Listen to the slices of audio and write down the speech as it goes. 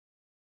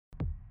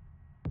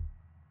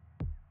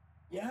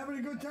You having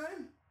a good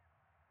time?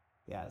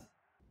 Yes.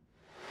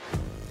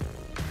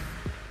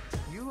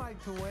 You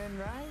like to win,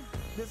 right?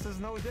 This is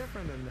no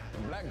different than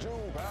that. Black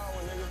June power,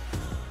 nigga.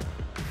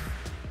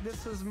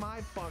 This is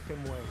my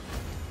fucking way.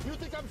 You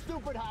think I'm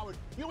stupid, Howard?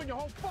 You and your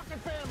whole fucking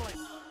family.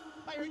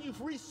 I heard you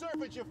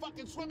resurface your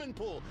fucking swimming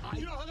pool.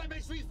 You know how that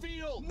makes me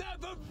feel?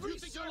 Never You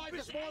think your life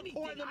is more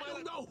important than my life? I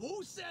don't know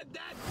who said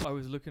that. I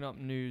was looking up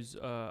news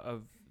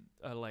of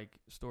like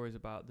stories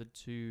about the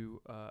two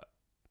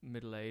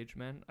middle-aged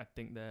men. I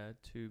think they're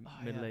two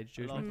middle-aged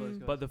Jewish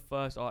men. But the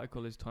first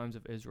article is Times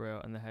of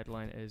Israel, and the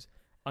headline is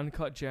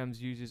 "Uncut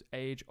Gems uses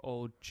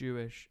age-old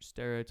Jewish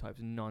stereotypes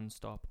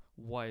non-stop.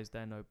 Why is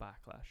there no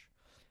backlash?"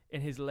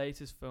 In his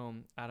latest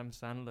film, Adam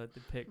Sandler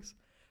depicts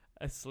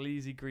a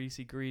sleazy,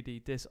 greasy, greedy,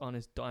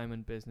 dishonest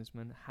diamond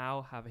businessman.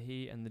 How have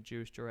he and the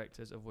Jewish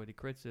directors avoided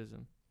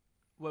criticism?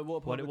 Wait,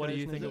 what do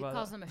you think about that? He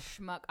calls him a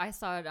schmuck. I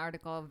saw an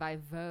article by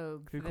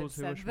Vogue. Who calls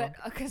him a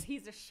schmuck? Because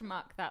he's a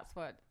schmuck. That's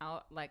what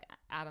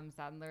Adam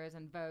Sandler is.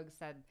 And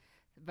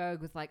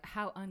Vogue was like,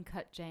 how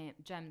Uncut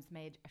Gems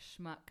made a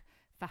schmuck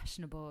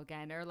fashionable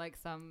again, or like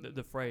some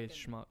The phrase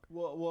schmuck.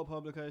 What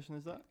publication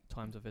is that?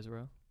 Times of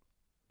Israel.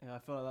 Yeah, I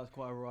feel like that's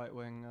quite a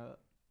right-wing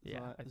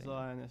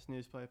Zionist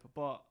newspaper,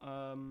 but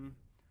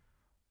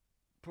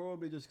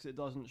probably just because it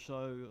doesn't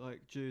show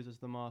like Jews as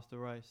the master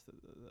race that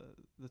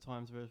the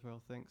Times of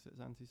Israel thinks it's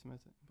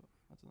anti-Semitic. But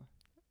I don't know.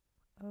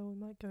 Oh, we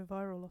might go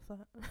viral off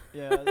that.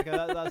 Yeah,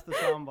 okay, that's the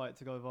soundbite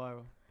to go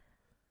viral.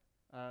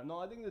 No,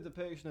 I think the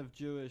depiction of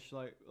Jewish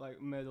like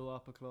middle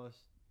upper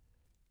class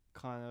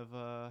kind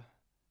of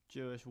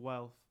Jewish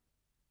wealth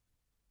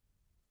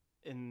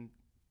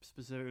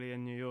specifically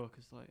in New York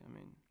is like, I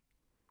mean,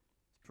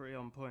 it's pretty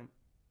on point.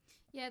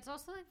 Yeah, it's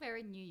also like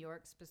very New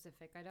York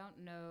specific. I don't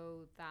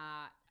know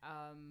that,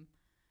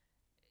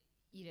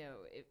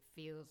 it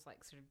feels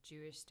like sort of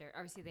Jewish.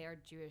 Obviously, they are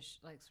Jewish,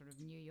 like sort of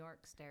New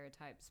York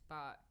stereotypes,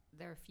 but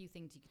there are a few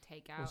things you could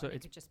take out. Also,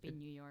 it could just be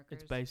New Yorkers.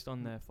 It's based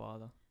on their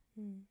father,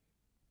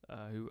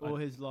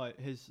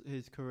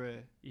 His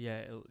career.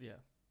 Yeah.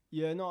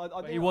 Yeah, no, I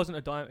think he wasn't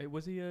a diamond.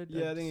 Was he a?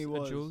 Yeah, I think he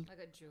was. Like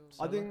a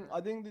jewel.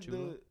 I think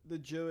the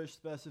Jewish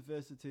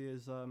specificity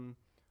is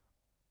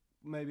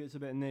maybe it's a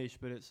bit niche,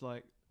 but it's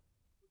like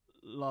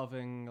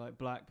loving like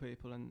black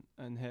people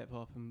and hip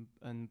hop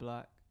and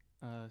black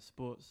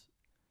sports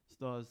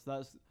stars.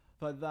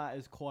 That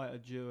is quite a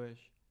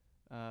Jewish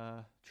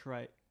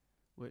trait,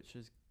 which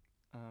is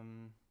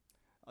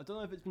I don't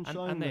know if it's been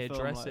shown. And they in the film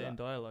address like it that. in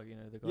dialogue. You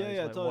know, the guys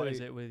like, totally. What is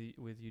it with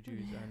you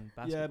Jews and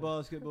basketball? Yeah,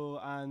 basketball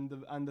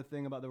and the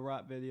thing about the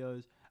rap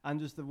videos and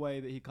just the way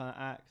that he kind of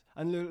acts.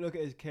 And look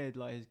at his kid.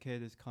 Like his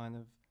kid is kind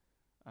of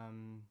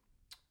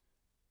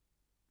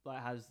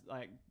like has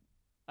like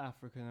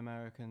African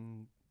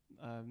American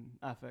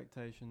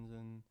affectations,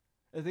 and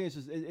I think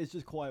it's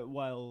just quite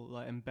well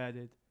like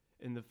embedded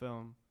in the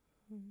film,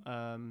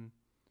 but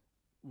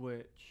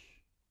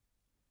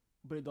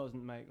it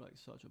doesn't make like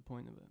such a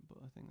point of it. But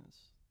I think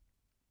that's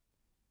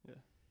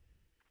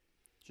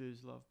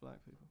Jews love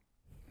black people.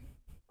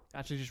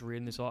 Actually, just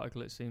reading this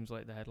article, it seems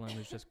like the headline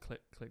was just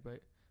clickbait.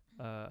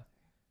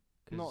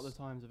 Not the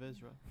Times of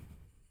Israel.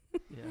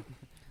 Yeah,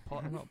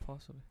 not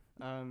possibly.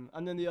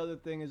 And then the other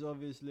thing is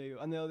obviously,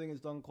 and the other thing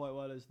that's done quite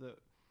well is that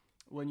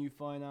when you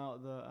find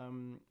out that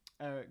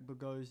Eric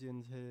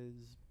Bogosian's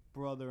his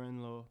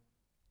brother-in-law,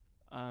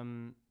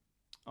 he's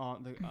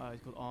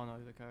called Arno,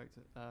 the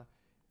character.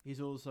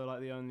 He's also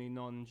like the only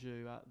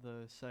non-Jew at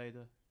the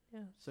Seder. Yeah.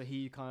 So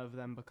he kind of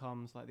then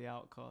becomes like the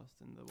outcast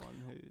and the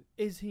one who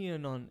is he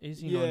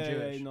non-Jewish?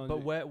 Yeah,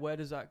 but where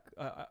does that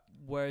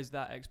where is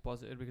that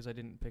exposited? Because I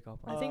didn't pick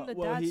up on I it. think the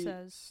dad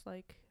says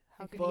like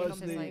how can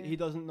firstly he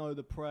doesn't know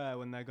the prayer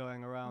when they're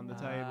going around the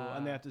table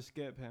and they have to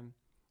skip him,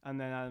 and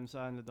then Adam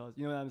Sandler does.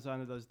 You know, Adam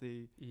Sandler does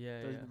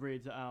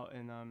reads it out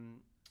in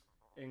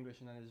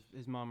English, and then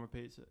his mum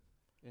repeats it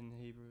in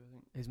Hebrew. I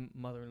think his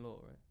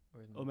mother-in-law, right?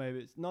 Or maybe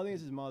it's I think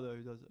it's his mother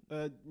who does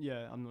it.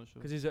 Yeah, I'm not sure.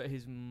 Because he's at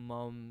his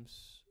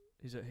mum's.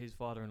 He's at his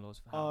father-in-law's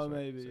house. Oh, right?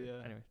 maybe, So,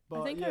 yeah. Anyway, but,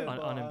 I think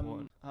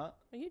unimportant. Huh?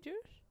 Are you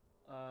Jewish?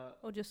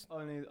 Or just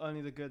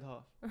only the good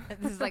half.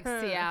 This is like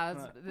Sia's.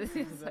 This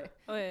is like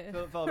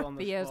felt on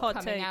the Theo's spot.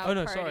 coming out. Oh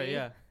no, party. sorry.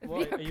 Yeah.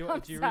 What, do you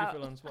really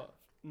feel on the spot?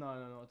 No,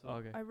 not at all. Oh,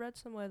 okay. I read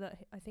somewhere that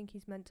I think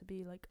he's meant to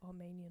be like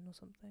Armenian or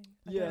something.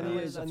 Yeah, and know he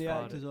whether is, and that's the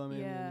part actor's of it.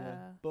 Armenian.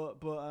 Yeah. But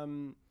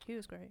he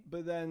was great.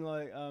 But then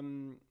like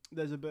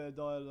there's a bit of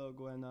dialogue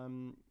when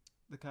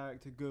the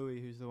character Gooey,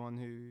 who's the one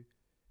who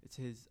it's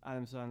his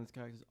Adam Sandler's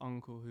character's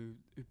uncle who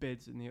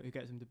bids who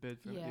gets him to bid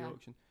for the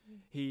auction.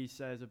 He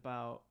says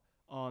about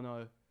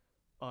Arno,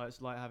 it's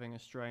like having a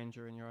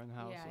stranger in your own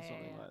house or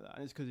something like that,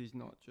 and it's because he's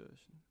not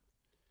Jewish.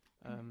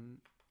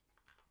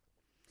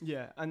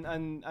 Yeah, and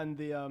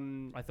the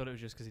I thought it was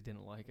just because he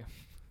didn't like him.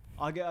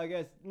 I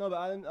guess no,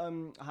 but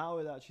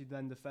Howard actually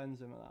then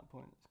defends him at that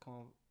point.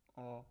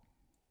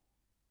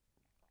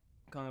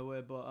 It's kind of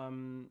weird, but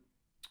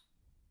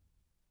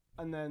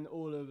and then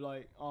all of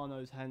like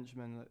Arno's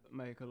henchmen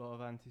make a lot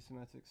of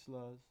anti-Semitic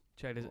slurs.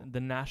 Check this.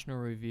 The National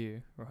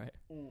Review, right?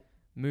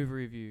 Movie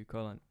review,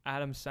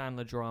 Adam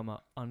Sandler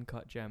drama,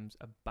 Uncut Gems,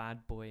 a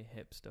bad boy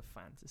hipster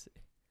fantasy.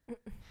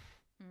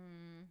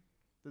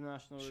 The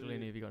National Shalini,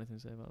 Review. have you got anything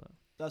to say about that?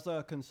 That's like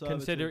a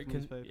conservative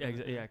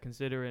newspaper.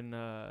 Considering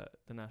the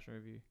National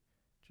Review.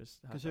 Just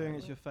considering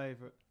it's your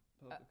favourite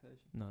publication.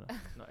 No,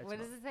 it's What not.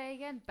 does it say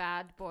again?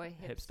 Bad boy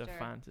hipster.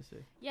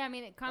 Fantasy. Yeah, I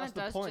mean, it kind of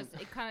That's does the point.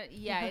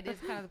 it is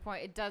kind of the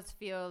point. It does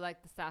feel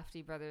like the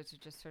Safdie brothers are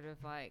just sort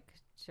of like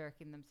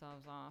jerking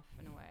themselves off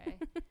in a way.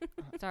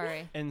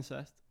 Sorry.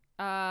 Incest.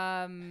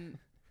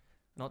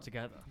 Not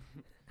together.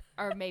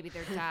 Or maybe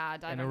their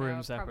dad. I In don't a room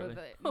know. separately.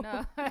 Probably.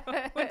 No.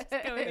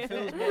 It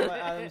feels more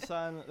like Adam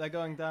Sandler. They're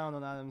going down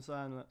on Adam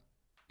Sandler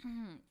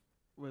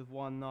with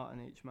one nut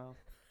in each mouth.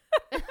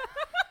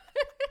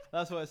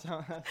 That's what it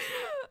sounds like.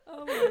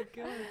 Oh my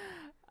god.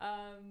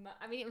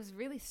 I mean, it was a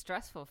really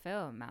stressful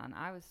film, man.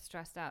 I was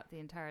stressed out the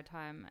entire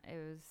time. It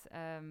was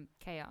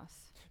chaos.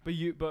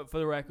 But for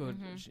the record,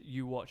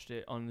 you watched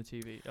it on the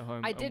TV at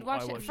home. I did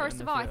watch it.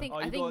 First of all, I think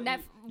you've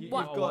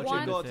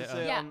got to see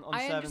it on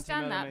I 70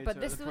 understand that, but millimeter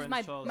this at the was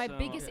Prince Charles my Cinema.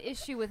 biggest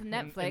issue with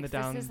Netflix.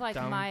 This is like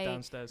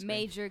my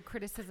major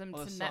criticism to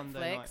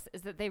Netflix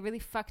is that they really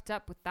fucked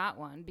up with that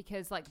one,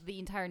 because like the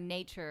entire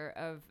nature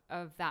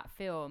of that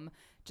film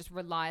just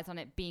relies on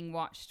it being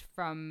watched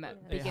from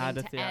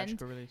beginning to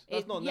end. Release.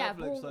 That's not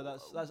Netflix though.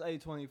 That's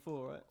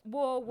A24, right?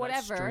 Well,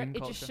 whatever. It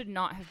culture. just should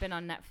not have been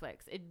on Netflix.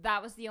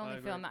 That was the only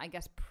film that I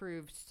guess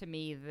proved to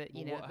me that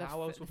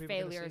the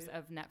failures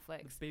of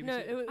Netflix.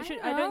 No,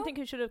 I don't think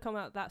it should have come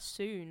out that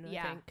soon.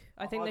 Yeah.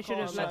 I think they should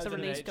have let the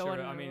release go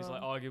on. I mean, it's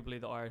like arguably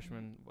The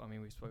Irishman. I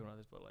mean, we've spoken about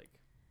this, but like,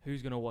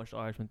 who's gonna watch The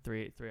Irishman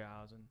 3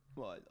 hours and?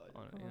 Well,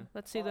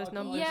 Let's see those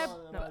numbers. Yeah,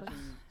 imagine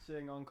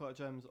seeing Uncut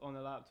Gems on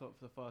a laptop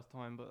for the first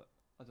time, but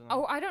I don't know.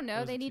 Oh, I don't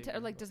know. They need to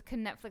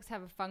can Netflix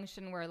have a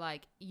function where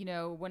like,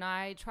 when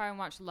I try and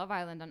watch Love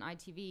Island on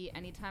ITV,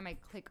 anytime I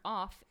click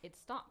off, it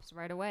stops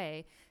right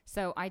away.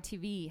 So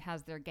ITV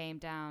has their game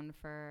down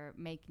for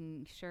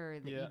making sure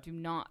that you do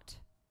not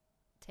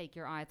take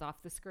your eyes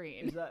off the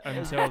screen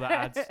until the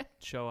ads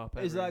show up.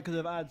 Is that because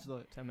of ads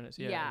though? 10 minutes.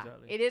 Yeah,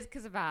 exactly. It is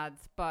because of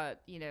ads,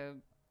 but Yeah,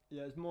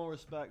 it's more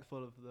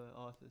respectful of the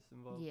artists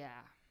involved. Yeah.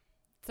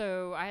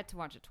 So I had to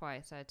watch it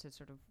twice. I had to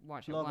sort of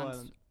watch it Love once.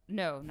 Island.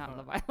 No, not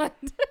Love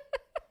Island.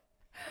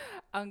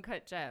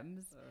 Uncut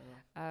Gems.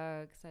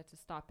 Because I had to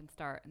stop and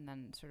start and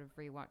then sort of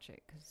rewatch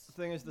it. Cause the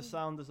thing is, the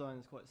sound design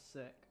is quite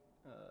sick.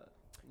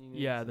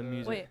 The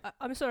music. Wait,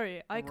 I'm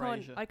sorry. I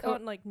can't Oh.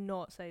 like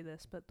not say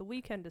this, but The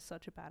Weeknd is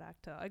such a bad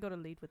actor. I got to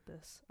lead with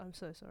this. I'm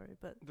so sorry,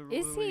 but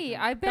is he?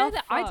 I bet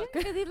The I fuck?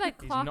 didn't really like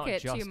clock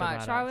it too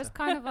much. I was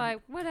kind of like,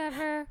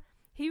 whatever.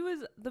 he was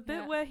the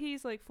bit where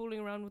he's like fooling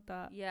around with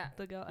that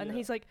the girl, and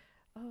he's like,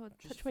 "Oh,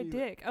 Just touch my feel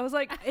dick." I was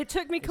like, it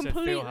took me He said,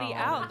 completely "Feel how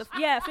out.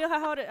 hard Feel how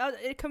hard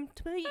it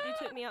completely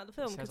took me out of the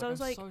film, because I was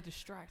like, so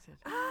distracted.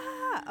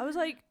 I was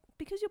like,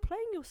 because you're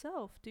playing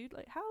yourself, dude.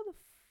 Like, how the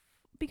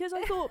because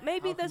I thought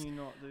maybe How there's can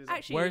you not do that?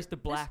 actually Where's the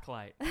black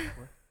light?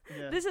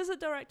 this is a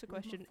director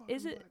question.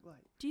 Is it? Black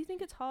light. Do you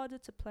think it's harder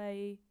to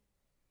play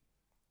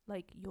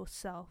like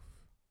yourself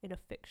in a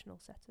fictional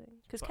setting?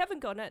 Because Kevin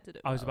Garnett did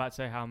it. I was well. about to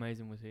say, how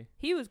amazing was he?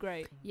 He was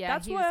great. Yeah,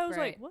 that's he why I was was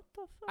great. like, what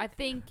the fuck? I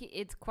think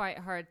it's quite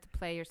hard to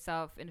play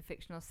yourself in a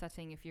fictional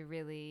setting if you're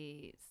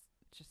really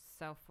just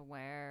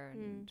self-aware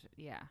and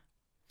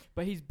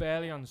But he's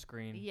barely on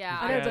screen. Yeah,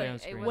 He's I know, barely but on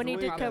screen. when he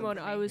did Weeknd come on,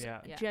 for I me. was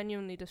Yeah.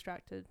 genuinely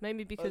distracted.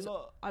 Maybe because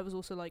I was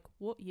also like,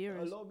 what year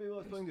A is? lot of people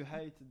are supposed to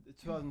hate it.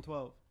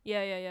 2012.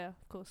 Yeah,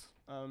 of course.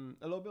 A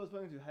lot of people are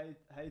supposed to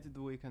hated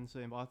the Weeknd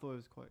scene, but I thought it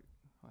was quite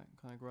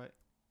kind of great.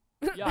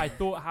 Yeah, I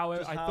thought that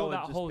Howard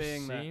just whole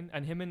being there. scene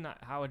and him in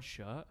that Howard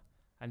shirt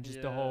and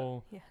just the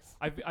whole. Yes.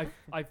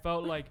 I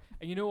felt like,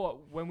 and you know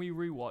what? When we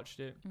rewatched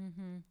it,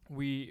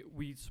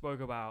 we spoke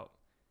about.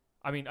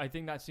 I mean, I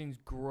think that scene's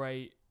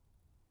great.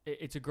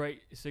 It's a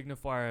great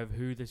signifier of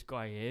who this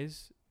guy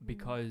is,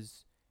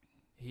 because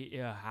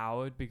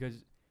Howard,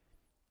 because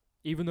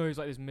even though he's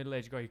like this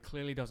middle-aged guy, he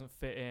clearly doesn't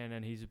fit in,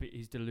 and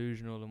he's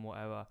delusional and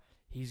whatever.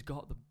 He's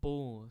got the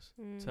balls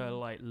to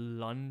like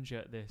lunge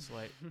at this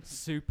like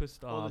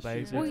superstar,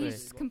 basically. Well,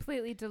 he's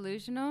completely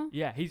delusional.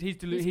 Yeah, he's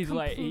completely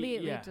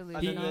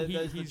delusional.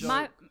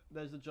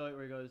 There's a joke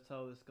where he goes,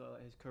 "Tell this guy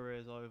that his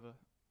career's over."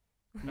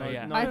 No,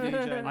 yeah. no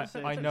DJ in the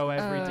city. I know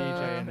every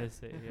DJ in this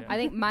city. Yeah. I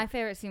think my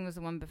favorite scene was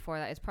the one before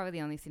that. It's probably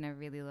the only scene I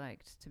really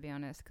liked, to be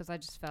honest, because I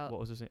just felt.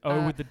 What was the scene?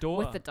 Oh, with the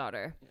daughter. With the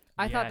daughter.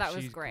 I thought that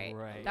was great.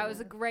 That was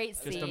a great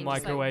scene. Just a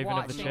microwaving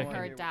like of the watching chicken.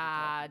 her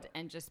dad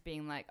and just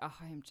being like, "Oh,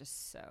 I'm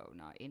just so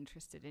not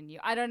interested in you."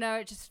 I don't know.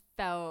 It just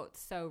felt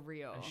so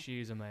real. And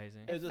she's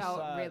amazing. It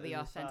felt really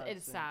authentic.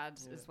 It's sad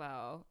as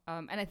well,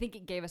 and I think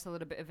it gave us a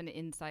little bit of an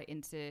insight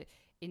into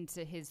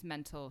his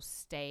mental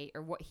state,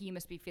 or what he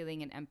must be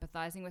feeling, and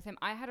empathizing with him.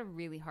 I had a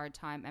really hard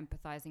time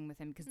empathizing with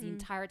him, because the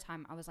entire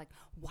time I was like,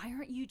 why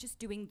aren't you just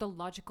doing the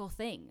logical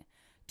thing?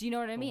 Do you know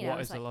what I mean?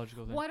 What is the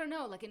logical thing? Well, I don't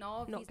know. Like in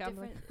all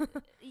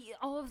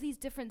of these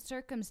different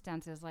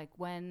circumstances, like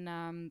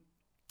when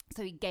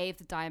so he gave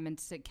the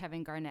diamonds to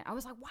Kevin Garnett. I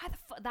was like, why the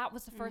fuck? That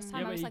was the first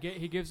time I was like,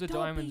 he gives the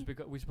diamonds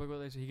because we spoke about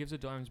this. He gives the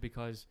diamonds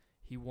because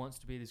he wants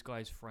to be this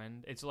guy's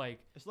friend. It's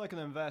like an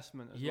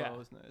investment as well,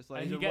 isn't it? It's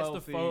like and he gets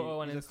the photo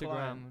on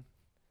Instagram.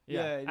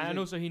 Yeah, and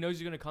also he knows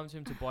he's going to come to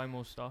him to buy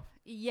more stuff.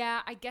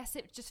 Yeah, I guess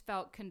it just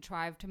felt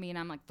contrived to me, and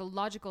I'm like, the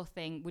logical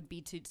thing would be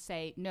to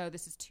say, no,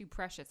 this is too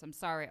precious. I'm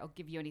sorry, I'll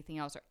give you anything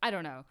else, or I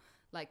don't know.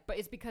 Like, but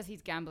it's because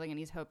he's gambling and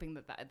he's hoping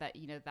that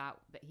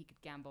he could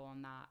gamble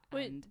on that.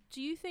 Wait, and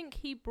do you think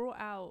he brought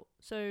out?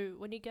 So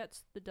when he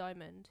gets the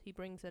diamond, he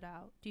brings it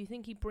out. Do you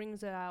think he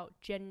brings it out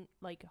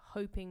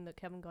hoping that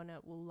Kevin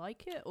Garnett will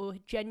like it, or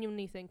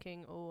genuinely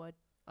thinking,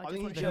 I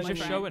think he's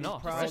just showing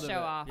off. Just show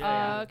off.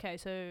 Okay,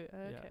 so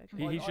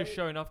okay. He's just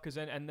showing off because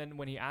then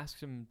when he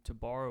asks him to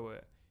borrow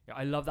it,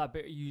 I love that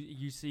bit.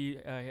 You see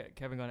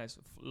Kevin Garnett's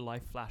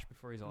life flash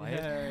before his eyes.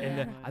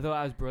 I thought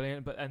that was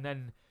brilliant.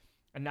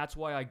 And that's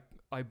why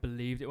I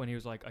believed it when he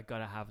was like, I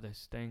gotta have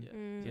this thing,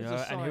 you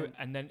know.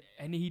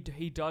 And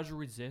he does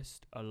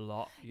resist a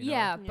lot. You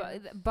know?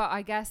 But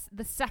I guess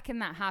the second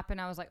that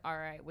happened, I was like, all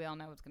right, we all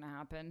know what's gonna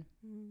happen.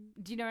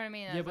 Do you know what I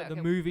mean? But the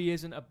movie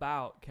isn't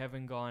about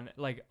Kevin Garnett.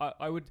 Like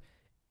I would,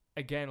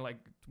 again, like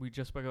we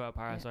just spoke about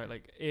Parasite.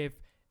 Like if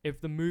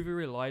the movie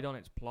relied on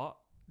its plot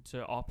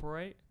to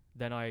operate,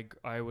 then I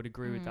would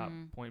agree with that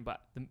point. But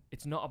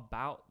it's not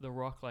about The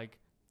Rock. Like,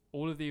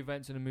 all of the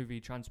events in the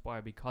movie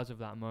transpire because of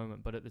that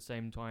moment, but at the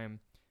same time,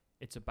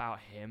 it's about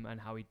him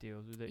and how he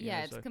deals with it.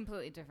 Yeah, it's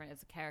completely different.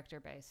 It's a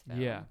character-based film.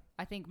 Yeah.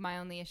 I think my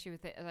only issue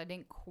with it is I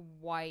didn't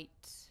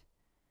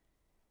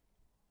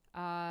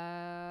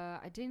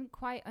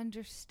quite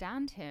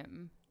understand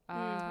him.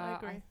 I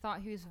agree. I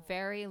thought he was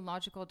very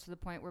logical to the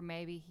point where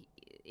maybe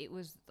it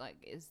was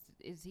like,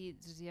 does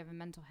he have a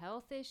mental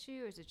health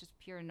issue, or is it just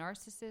pure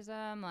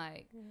narcissism?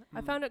 Like, I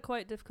found it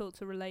quite difficult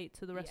to relate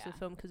to the rest of the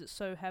film because it's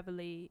so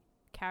heavily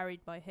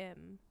carried by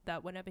him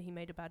that whenever he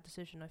made a bad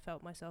decision, I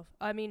felt myself.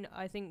 I mean,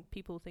 I think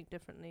people think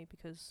differently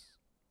because,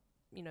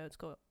 you know, it's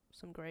got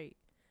some great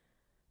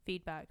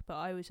feedback, but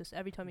I was just,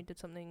 every time he did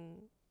something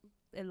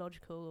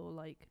illogical or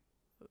like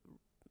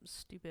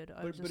stupid,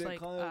 I was just like,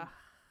 no.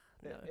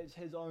 It's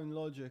his own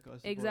logic, I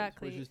suppose.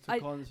 Exactly. Which is to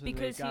constantly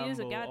because gamble he is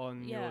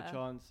on your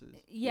chances.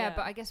 Yeah,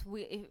 but I guess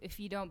if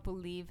you don't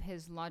believe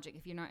his logic,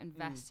 if you're not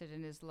invested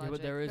in his logic. Yeah,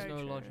 but there is no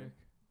logic.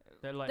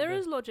 There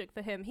is logic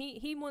for him.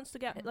 He wants to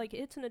get, like,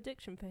 it's an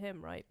addiction for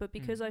him, right? But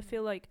because I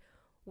feel like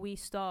we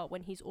start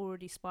when he's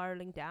already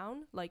spiraling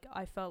down, like,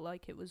 I felt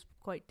like it was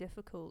quite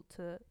difficult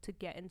to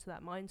get into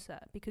that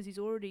mindset because he's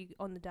already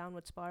on the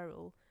downward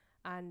spiral,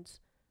 and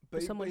for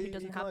someone who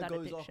doesn't have that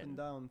addiction, goes up and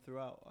down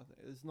throughout. I think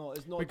it's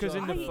not because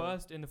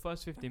in the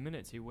first 50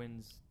 minutes he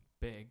wins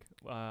big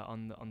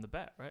on the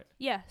bet, right?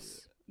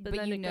 Yes.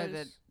 But you know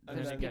that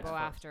there's then people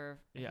after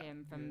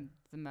him from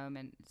the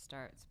moment it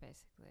starts,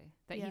 basically,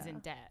 that he's in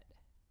debt.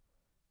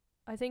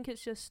 I think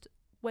it's just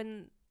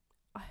when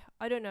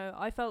I don't know.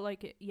 I felt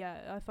like it.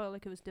 Yeah, I felt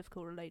like it was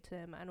difficult to relate to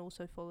him and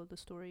also follow the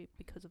story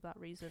because of that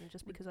reason.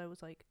 Just because I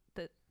was like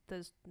that.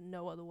 There's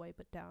no other way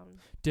but down.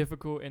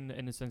 Difficult in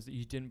the sense that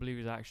you didn't believe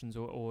his actions,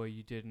 or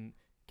you didn't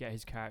get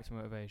his character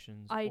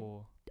motivations.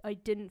 I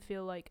didn't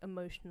feel like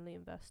emotionally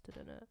invested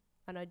in it,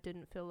 and I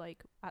didn't feel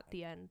like at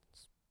the end,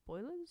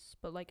 spoilers,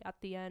 but like at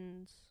the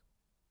end,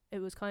 it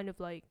was kind of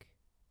like,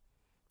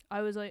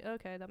 I was like,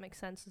 okay, that makes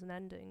sense as an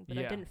ending, but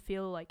I didn't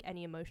feel like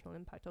any emotional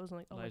impact. I wasn't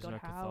like, oh my god,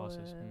 Howard.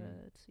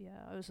 Yeah,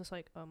 I was just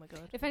like, oh my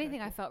god. If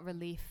anything, I felt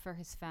relief for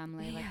his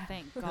family. Like,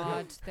 thank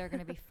God they're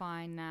gonna be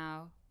fine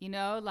now. You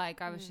know,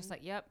 like, I was just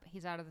like, yep,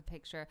 he's out of the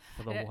picture.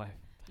 For the wife.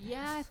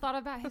 Yeah, I thought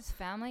about his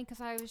family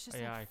because I was just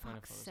like,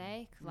 fuck's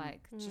sake,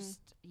 like, Mm.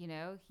 you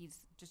know,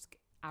 he's just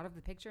out of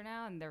the picture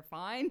now and they're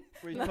fine.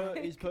 Well,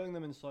 he's putting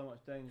them in so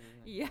much danger.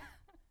 Isn't he? Yeah.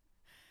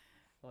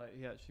 Like,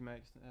 he actually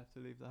makes them have to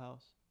leave the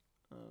house.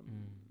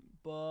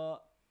 But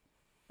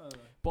I don't know.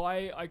 But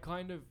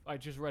I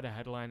just read a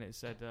headline. It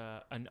said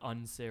an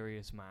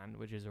unserious man,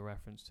 which is a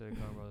reference to the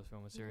Coen Brothers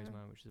film A Serious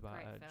Man, which is about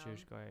a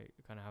Jewish guy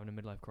kind of having a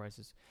midlife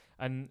crisis.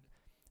 And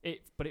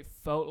it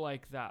felt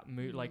like that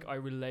mood. Like, I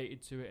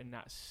related to it in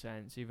that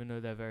sense, even though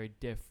they're very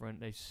different.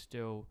 They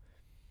still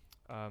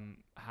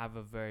have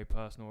a very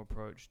personal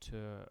approach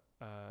to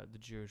the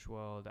Jewish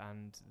world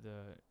and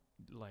the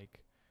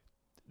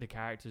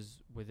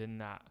characters within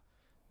that.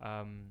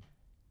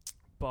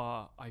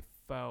 But I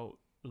felt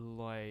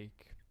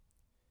like,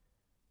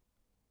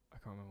 I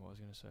can't remember what I was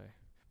going to say,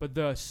 but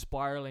the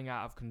spiraling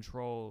out of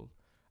control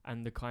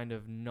and the kind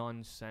of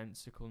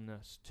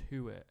nonsensicalness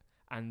to it,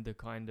 and the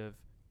kind of,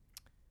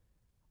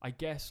 I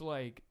guess,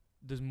 like,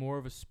 there's more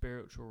of a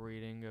spiritual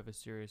reading of A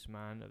Serious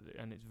Man,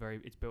 and it's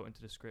built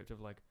into the script of,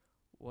 like,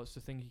 what's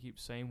the thing he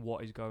keeps saying,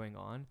 what is going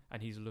on,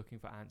 and he's looking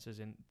for answers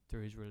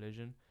through his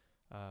religion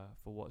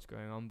for what's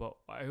going on. But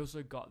I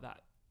also got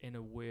that in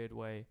a weird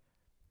way,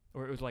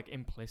 or it was like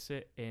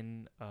implicit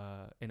in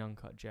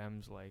Uncut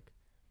Gems, like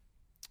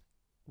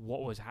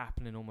what was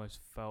happening almost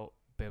felt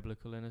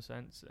biblical in a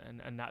sense,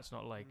 and that's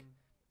not like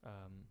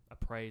a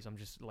praise. I'm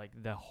just like,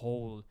 the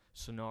whole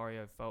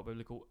scenario felt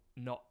biblical,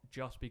 not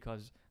just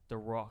because The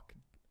Rock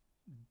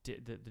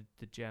did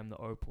the gem, the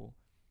opal,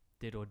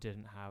 did or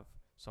didn't have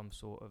some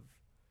sort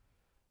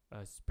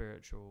of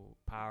spiritual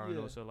power, and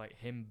also like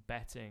him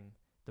betting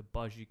the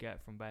buzz you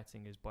get from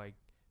betting is by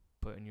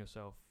putting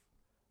yourself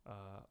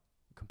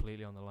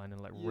completely on the line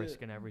and like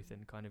risking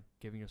everything, kind of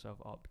giving yourself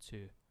up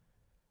to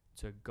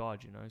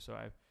God, you know. So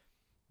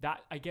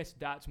I guess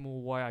that's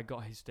more why I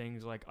got his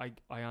things. Like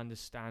I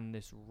understand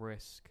this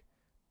risk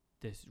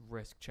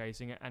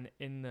chasing it, and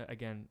in the,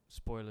 again,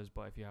 spoilers,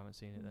 but if you haven't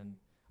seen it, then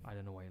I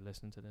don't know why you're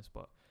listening to this,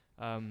 but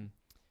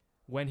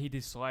when he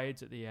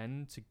decides at the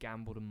end to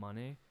gamble the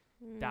money,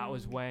 that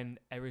was when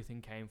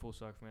everything came full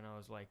circle for me, and I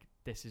was like,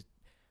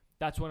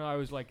 that's when I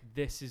was like,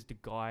 this is the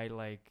guy,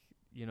 like,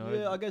 you know.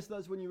 Yeah, I guess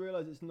that's when you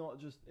realize it's not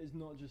just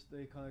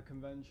the kind of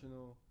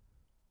conventional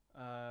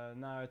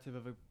narrative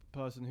of a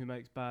person who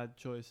makes bad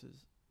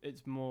choices.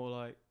 It's more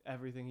like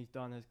everything he's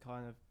done has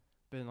kind of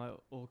been like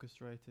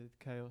orchestrated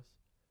chaos,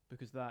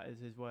 because that is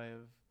his way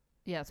of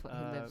that's what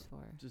he lives for,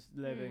 just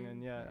living.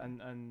 And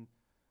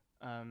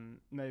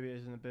maybe it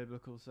is in a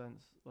biblical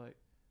sense, like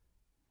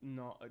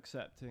not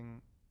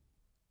accepting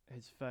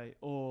his fate,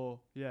 or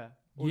I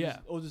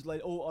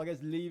guess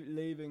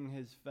leaving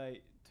his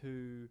fate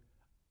to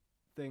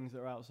things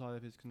that are outside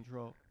of his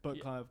control,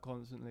 but kind of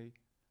constantly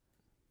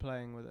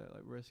playing with it,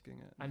 like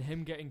risking it. And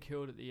him getting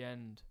killed at the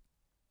end,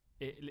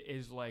 it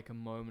is like a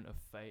moment of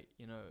fate,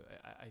 you know.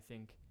 I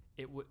think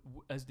it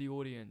as the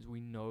audience, we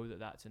know that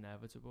that's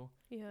inevitable,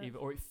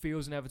 or it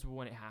feels inevitable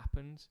when it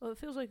happens. Well, it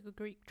feels like a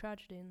Greek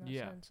tragedy in that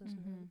sense,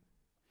 isn't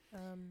it?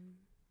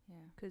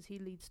 Because he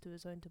leads to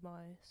his own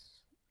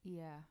demise.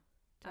 Yeah,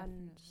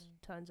 and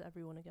turns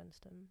everyone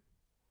against him.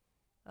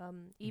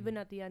 Even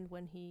at the end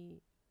when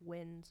he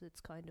wins,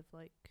 it's kind of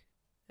like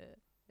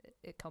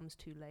it comes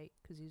too late,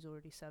 because he's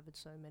already severed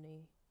so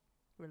many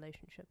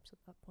relationships at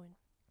that point.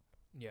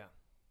 Yeah.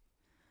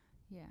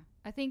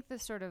 I think the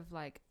sort of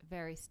like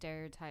very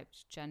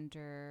stereotyped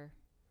gender,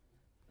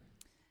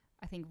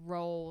 I think,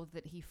 role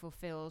that he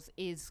fulfills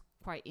is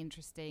quite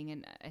interesting,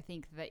 and I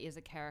think that is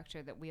a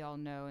character that we all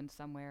know in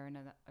some way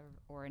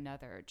or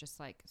another, just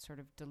like sort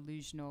of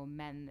delusional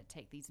men that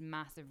take these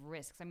massive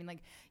risks. I mean,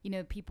 like, you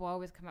know, people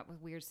always come up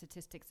with weird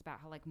statistics about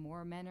how like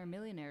more men are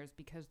millionaires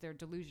because they're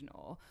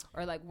delusional,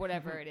 or like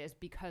whatever it is,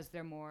 because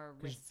they're more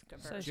risk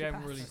averse.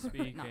 Generally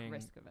speaking, not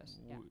risk averse.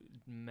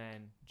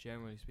 Men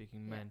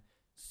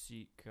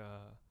seek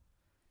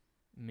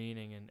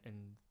meaning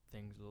in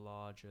things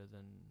larger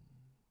than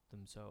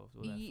themselves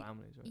or their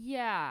families, right?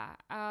 Yeah,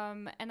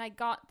 and I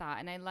got that,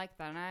 and I like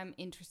that, and I'm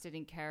interested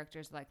in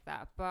characters like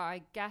that. But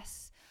I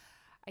guess,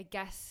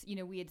 you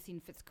know, we had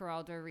seen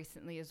Fitzcarraldo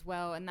recently as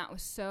well, and that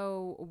was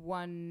so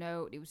one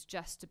note. It was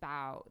just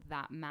about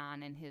that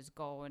man and his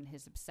goal and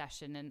his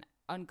obsession, and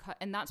UNCUT.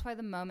 And that's why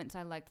the moments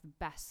I liked the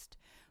best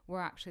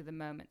were actually the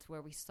moments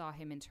where we saw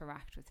him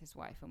interact with his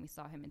wife, and we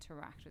saw him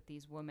interact with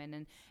these women,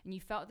 and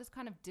you felt this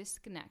kind of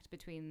disconnect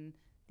between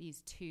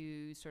these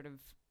two sort of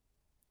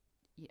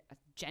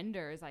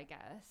genders, I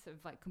guess,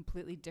 of like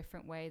completely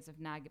different ways of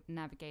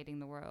navigating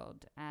the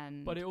world.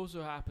 And but it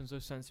also happens,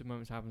 those sensitive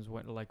moments happens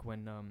when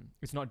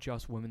it's not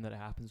just women that it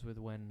happens with,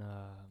 when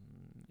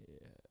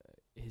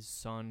his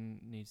son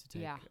needs to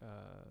take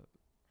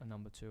a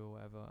number 2 or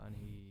whatever, and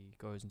he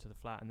goes into the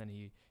flat, and then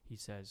he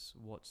says,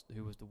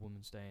 who was the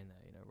woman staying there,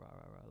 you know, rah.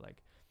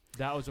 Like,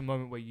 that was a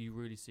moment where you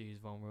really see his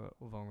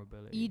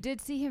vulnerability. You did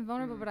see him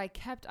vulnerable, but I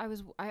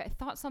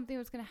thought something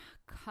was going to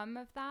come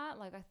of that.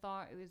 Like, I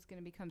thought it was going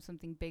to become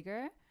something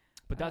bigger.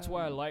 But that's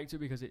why I liked it,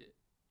 because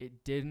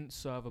it didn't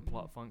serve a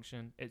plot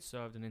function. It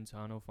served an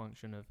internal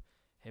function of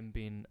him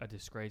being a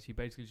disgrace. He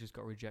basically just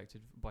got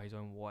rejected by his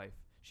own wife.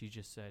 She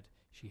just said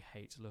she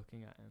hates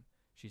looking at him.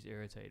 She's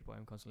irritated by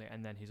him constantly.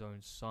 And then his own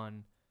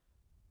son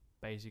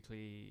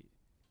basically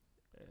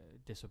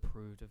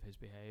disapproved of his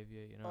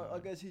behavior, you know. I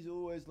guess he's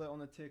always like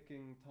on a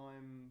ticking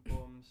time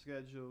bomb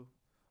schedule.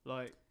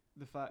 Like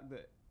the fact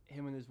that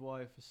him and his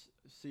wife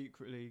are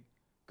secretly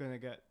gonna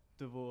get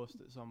divorced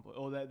at some point,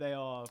 or they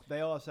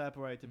are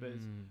separated,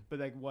 but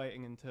they're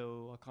waiting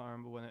until, I can't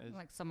remember when it is.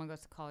 Like someone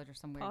goes to college or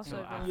somewhere.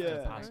 Passover.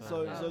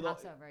 Passover. So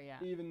Passover, yeah.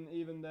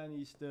 Even then,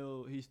 he's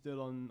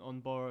still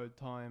on borrowed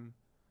time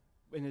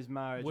in his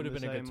marriage. Would have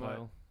been a good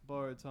title.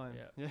 Borrowed time.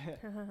 Yeah.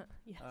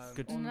 Yes.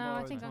 Good. No,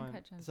 I think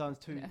UNCUT GEMS. It sounds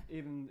too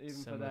even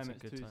for them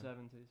it's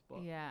 270s.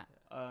 But yeah.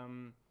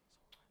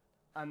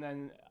 And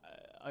then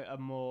a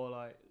more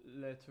like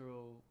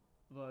literal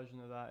version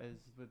of that is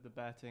with the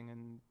betting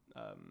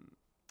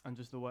and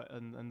just the way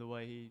and the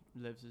way he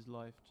lives his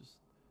life. Just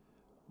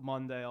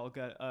Monday I'll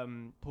get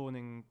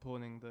pawning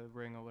the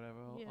ring or whatever.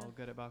 I'll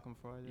get it back on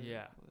Friday.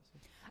 Yeah.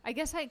 I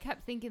guess I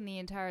kept thinking the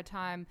entire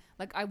time,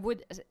 like, I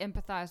would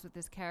empathize with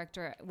this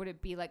character. Would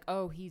it be like,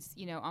 oh, he's,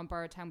 you know, on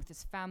borrowed time with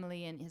his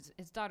family, and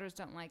his daughters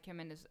don't like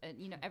him, and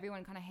you know,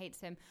 everyone kind of hates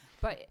him.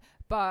 But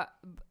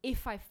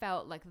if I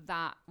felt like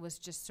that was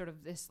just sort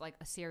of this, like,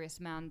 a serious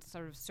man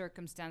sort of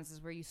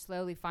circumstances where you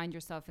slowly find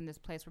yourself in this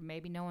place where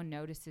maybe no one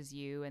notices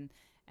you, and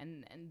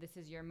this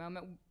is your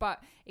moment.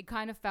 But it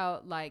kind of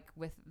felt like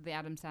with the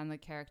Adam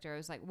Sandler character, it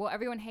was like, well,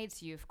 everyone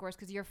hates you, of course,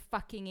 because you're a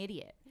fucking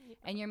idiot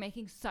and you're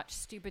making such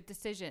stupid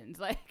decisions.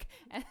 Like,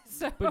 and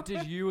so. But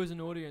did you, as an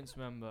audience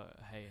member,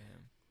 hate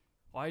him?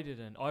 I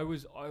didn't. I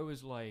was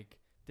like,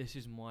 this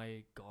is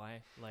my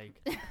guy.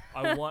 Like,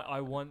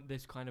 I want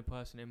this kind of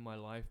person in my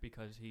life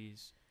because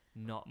he's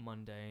not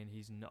mundane.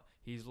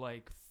 He's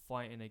like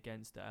fighting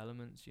against the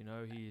elements, you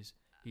know.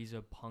 He's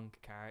a punk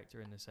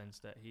character in the sense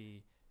that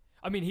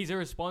he's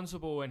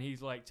irresponsible and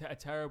he's like a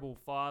terrible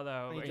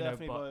father. He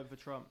definitely voted for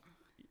Trump.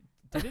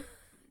 Did he?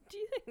 Do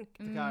you think?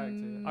 The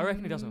character. I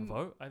reckon he doesn't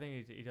vote. I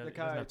think he doesn't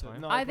have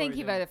time. No, I think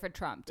he voted for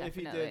Trump,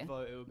 definitely. If he did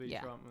vote, it would be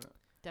Trump. Wouldn't it?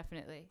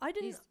 Definitely. I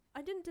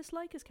didn't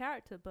dislike his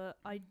character, but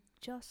I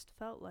just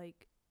felt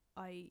like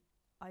I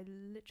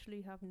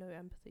literally have no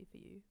empathy for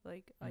you.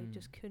 Like, I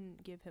just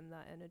couldn't give him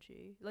that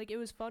energy. Like, it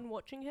was fun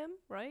watching him,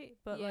 right?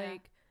 But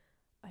like,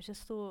 I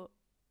just thought,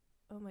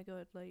 oh my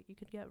god, like, you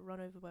could get run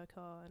over by a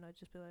car, and I'd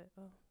just be like,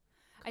 oh. Cool.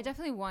 I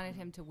definitely wanted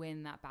him to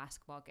win that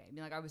basketball game.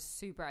 Like, I was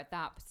super at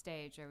that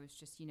stage. I was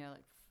just, you know,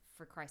 like,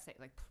 for Christ's sake,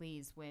 like,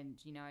 please win.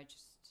 You know, I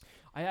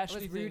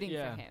was rooting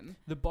for him.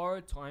 The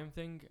borrowed time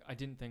thing I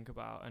didn't think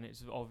about, and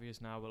it's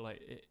obvious now, but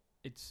like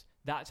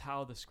that's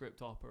how the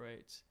script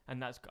operates,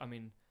 and that's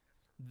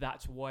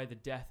why the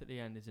death at the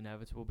end is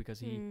inevitable, because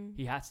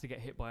he has to get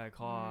hit by a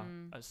car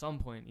at some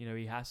point. You know,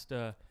 he has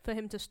to for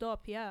him to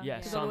stop. Yeah,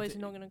 because otherwise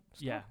he's not gonna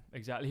stop. Yeah,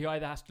 exactly. He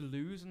either has to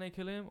lose and they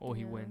kill him, or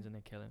he wins and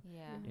they kill him.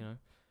 Yeah, you know.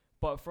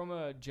 But from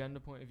a gender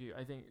point of view,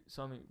 I think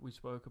something we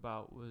spoke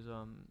about was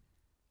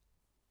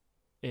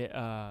it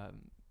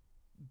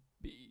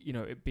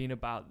being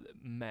about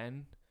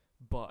men,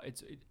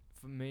 but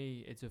for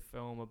me it's a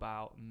film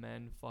about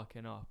men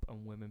fucking up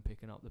and women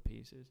picking up the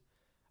pieces,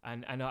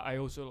 and I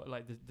also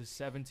like the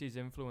 70s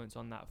influence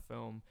on that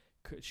film.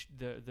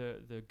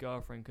 The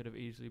girlfriend could have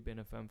easily been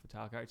a femme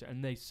fatale character,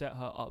 and they set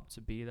her up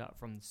to be that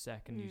from the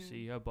second you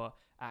see her, but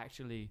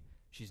actually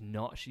she's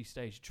not. She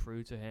stays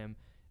true to him.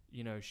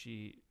 You know,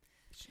 she's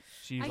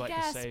like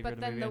the savior but of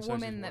the then movie, the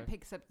woman that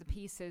picks up the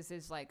pieces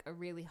is like a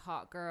really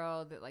hot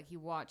girl that like he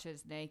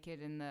watches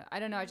naked in the. I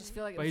don't know. I just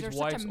feel like there's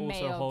such a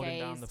male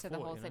gaze to the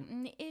whole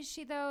thing. Is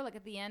she though? Like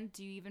at the end,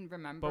 do you even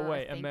remember? But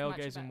wait, a male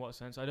gaze in what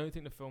sense? I don't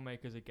think the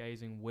filmmakers are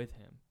gazing with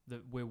him.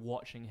 That we're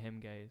watching him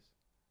gaze.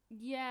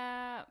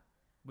 Yeah.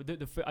 With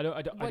I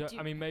don't.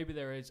 I mean, maybe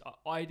there is.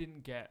 I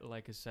didn't get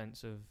like a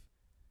sense of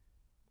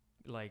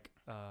like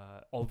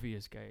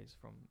obvious gaze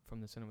from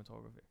the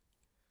cinematography.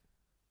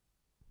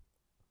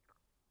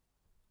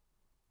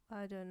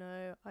 I don't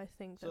know. I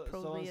think that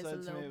probably is a little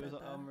bit. Someone said to me it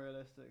was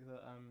unrealistic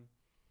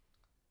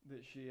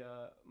that she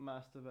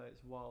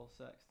masturbates while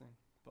sexting,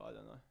 but I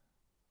don't know.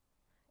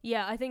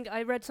 Yeah, I think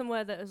I read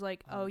somewhere that was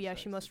like, oh yeah,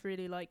 she must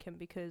really like him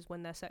because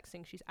when they're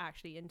sexting, she's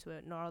actually into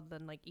it rather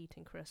than like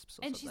eating crisps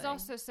or and something. She's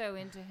also so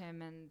into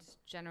him, and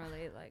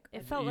generally like.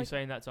 It felt like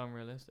saying that's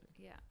unrealistic.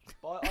 Yeah.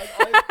 But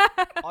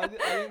I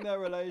think their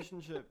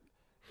relationship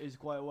is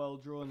quite well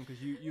drawn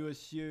because you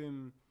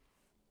assume.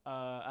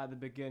 At the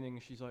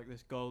beginning, she's like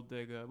this gold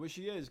digger, which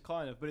she is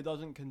kind of, but it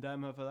doesn't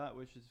condemn her for that,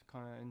 which is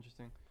kind of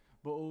interesting.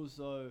 But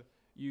also,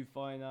 you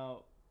find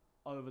out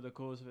over the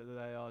course of it that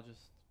they are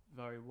just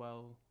very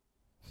well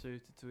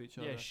suited to each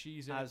other. Yeah,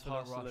 she's as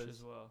hustlers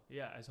as well.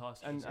 Yeah, as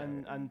hustlers.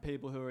 And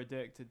people who are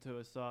addicted to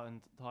a certain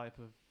type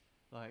of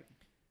like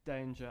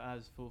danger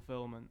as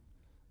fulfillment.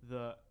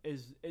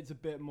 It's a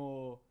bit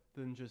more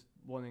than just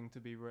wanting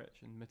to be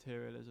rich and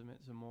materialism.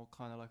 It's a more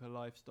kind of like a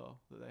lifestyle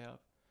that they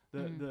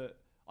have.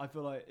 I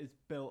feel like it's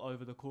built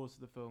over the course of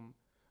the film,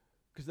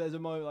 because there's a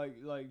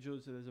moment like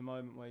Jules said, there's a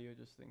moment where you're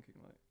just thinking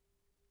like,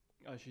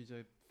 oh, she's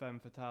a femme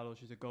fatale or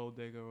she's a gold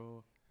digger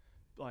or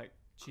like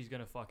she's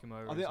gonna fuck him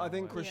over. I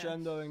think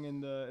crescendoing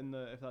in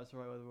the if that's the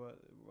right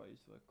use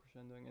for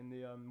crescendoing in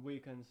the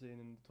weekend scene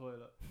in the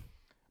toilet,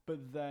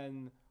 but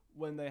then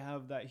when they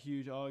have that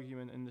huge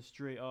argument in the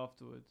street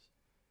afterwards,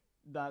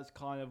 that's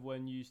kind of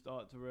when you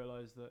start to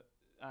realize that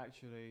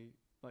actually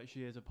like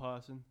she is a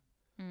person.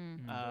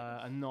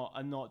 And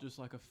not just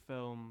like a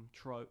film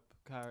trope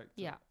character.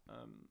 Yeah.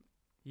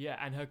 Yeah,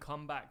 and her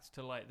comebacks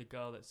to like the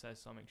girl that says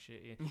something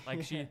shitty,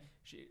 like she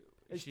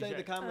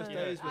the camera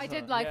stays. I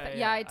did like that.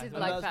 Yeah, I did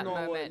like that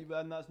moment.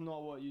 And that's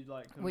not what you'd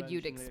like. What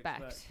you'd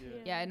expect.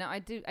 Yeah. No, I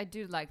do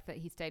like that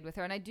he stayed with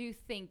her, and I do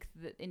think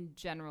that in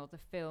general the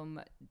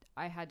film,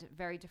 I had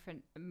very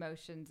different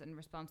emotions and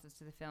responses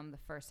to the film, the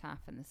first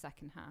half and the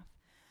second half.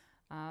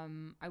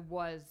 I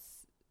was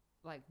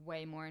like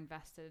way more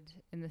invested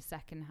in the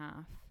second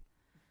half.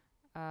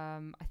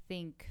 I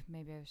think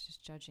maybe I was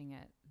just judging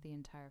it the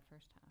entire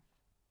first half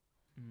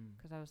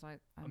because I was like,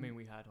 I mean,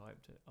 we had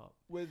hyped it up.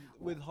 With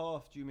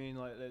half, do you mean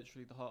like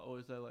literally the half, or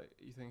is there like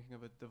you thinking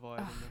of a divide?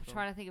 In the film? I'm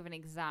trying to think of an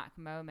exact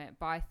moment,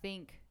 but I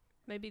think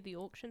maybe the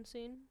auction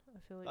scene. I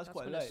feel like that's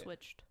quite when late. It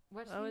switched.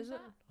 What oh, is it?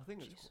 I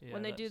think it's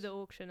when they do the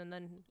auction and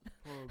then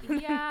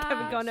yeah,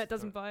 Kevin Garnett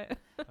doesn't buy it.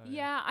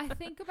 Yeah, I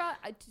think about.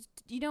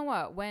 You know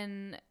what?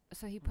 When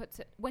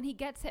he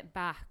gets it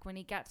back, when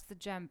he gets the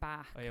gem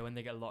back. Oh yeah, when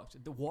they get locked.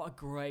 What a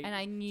great. And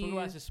I knew. Talk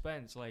about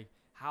suspense. Like,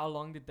 how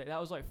long did they? That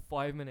was like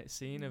 5-minute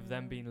scene of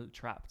them being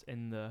trapped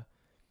in the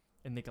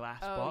glass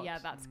box. Oh yeah,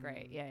 that's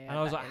great. Yeah. And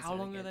I was like, how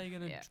long are they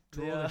gonna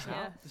draw this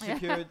out? The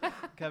security,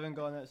 Kevin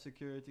Garnett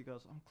security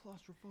goes, I'm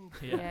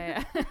claustrophobic.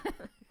 Yeah.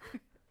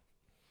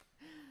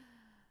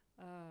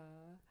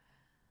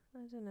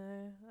 I don't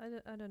know.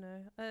 I don't know.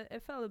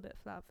 It felt a bit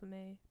flat for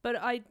me. But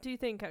I do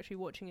think actually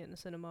watching it in the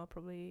cinema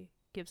probably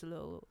gives a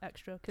little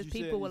extra because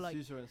people were like,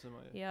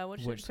 yeah, I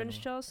watched it in Prince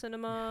Charles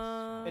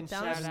Cinema in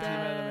downstairs. 70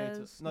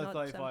 millimeters. No,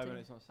 35 70.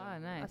 minutes, not 70. Oh,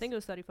 nice. I think it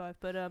was 35,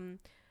 but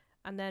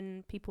and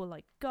then people were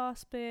like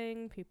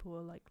gasping, people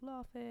were like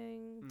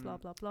laughing, blah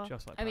blah blah.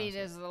 Just like I mean,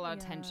 there's a lot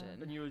of tension.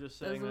 And you were just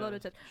There's saying a lot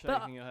of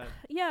shaking your head.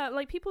 Yeah,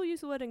 like people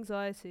use the word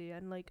anxiety,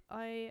 and like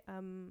I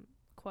am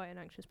quite an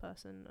anxious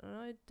person, and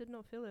I did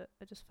not feel it.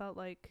 I just felt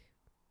like,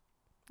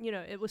 you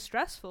know, it was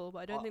stressful, but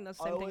I don't think that's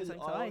the same thing as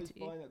anxiety. I always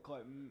find it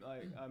quite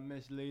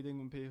misleading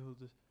when people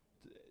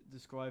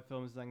describe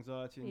films as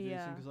anxiety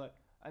inducing, because like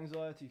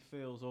anxiety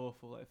feels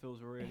awful, like it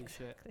feels really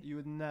shit. You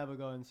would never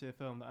go and see a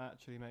film that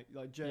actually makes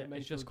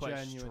it's just quite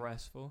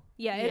stressful.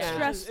 Yeah, it's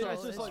stressful.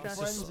 It's just like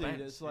frenzied.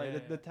 It's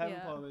like the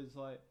tempo Yeah. is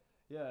like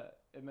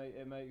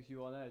it makes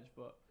you on edge,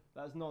 but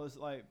that's not as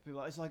like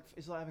people. It's like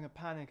having a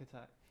panic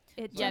attack.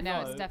 It's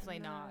It's definitely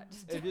not.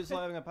 If it's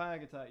like having a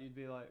panic attack, you'd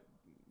be like,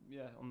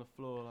 on the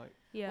floor, like.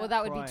 Yeah. Well,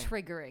 that would crying. be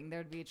triggering. There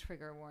would be a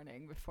trigger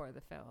warning before the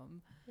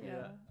film.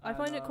 Yeah. I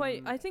find it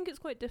quite. I think it's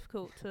quite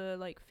difficult to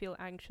like feel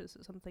anxious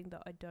at something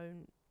that I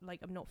don't like.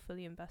 I'm not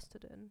fully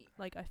invested in.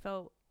 Like I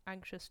felt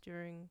anxious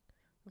during.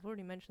 I've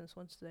already mentioned this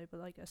once today,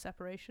 but like A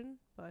Separation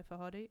by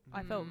Farhadi.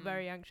 I felt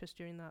very anxious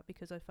during that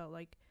because I felt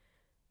like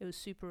it was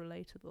super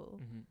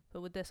relatable.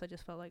 But with this, I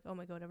just felt like, oh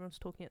my god, everyone's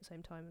talking at the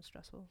same time. It's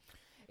stressful.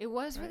 It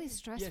was really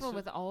stressful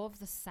with all of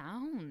the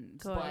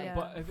sounds. But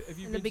have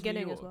you in been the to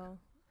beginning New as York? well.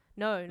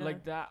 No.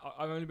 Like that,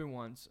 I've only been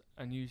once,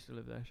 and you used to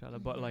live there,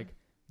 Shala. But like,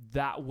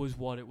 that was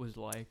what it was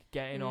like.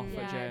 Getting off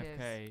at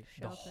JFK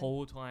the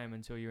whole time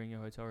until you're in your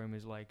hotel room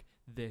is like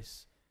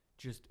this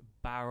just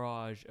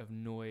barrage of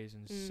noise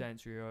and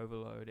sensory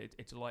overload.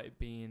 It's like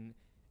being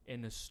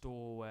in a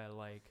store where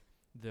like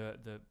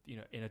the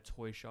in a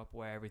toy shop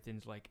where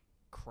everything's like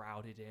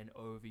crowded in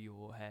over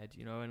your head,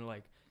 and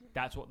like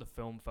that's what the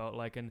film felt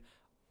like. And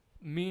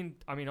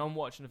I'm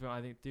watching the film.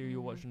 I think Theo,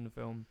 you're watching the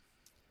film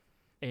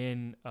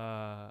in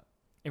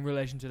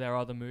relation to their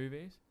other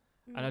movies,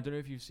 and I don't know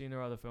if you've seen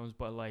their other films,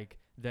 but like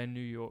they're New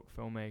York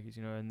filmmakers,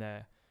 and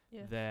they're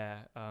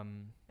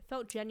it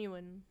felt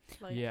genuine.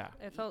 Like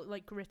it felt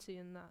like gritty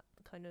in that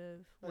kind of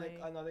way.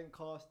 And I think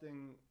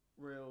casting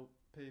real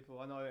people,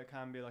 I know it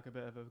can be like a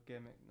bit of a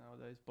gimmick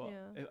nowadays, but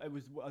it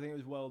was. I think it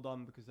was well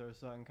done because there are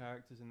certain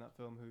characters in that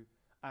film who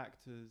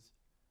actors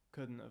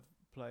couldn't have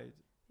played.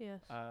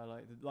 Yes.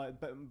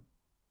 But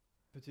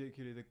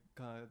particularly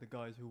the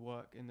guys who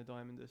work in the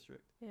Diamond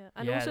District. Yeah,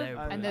 and also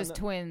and those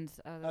twins.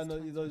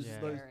 Those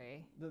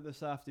scary. The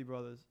Safdie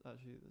brothers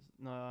actually.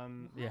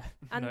 And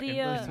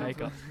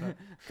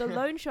the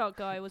loan shot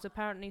guy was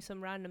apparently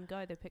some random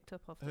guy they picked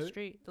up off the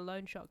street. The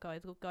loan shot guy,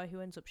 the guy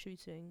who ends up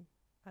shooting.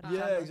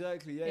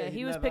 Exactly. Yeah,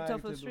 he was picked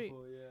off the street.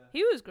 Before,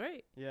 he was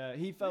great. Yeah,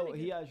 he felt really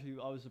he actually.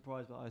 I was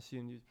surprised, but I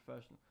assumed he was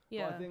professional.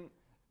 Yeah, but I think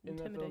in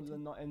the films,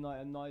 in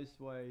like a nice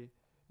way,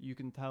 you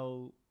can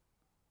tell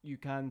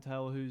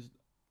who's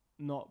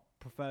not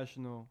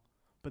professional,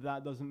 but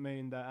that doesn't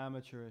mean they're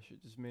amateurish.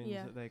 It just means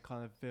that they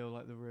kind of feel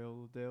like the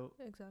real deal.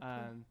 Exactly.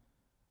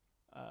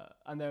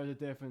 And there is a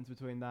difference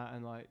between that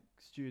and like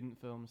student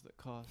films that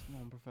cast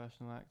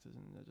non-professional actors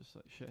and they're just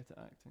like shit at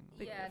acting.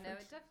 It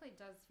definitely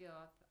does feel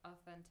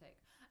authentic.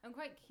 I'm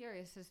quite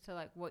curious as to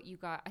like what you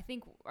got.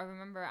 I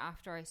remember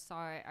after I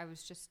saw it,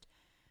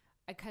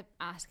 I kept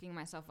asking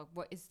myself like,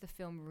 what is the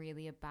film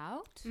really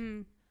about?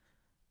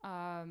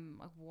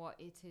 Like what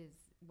is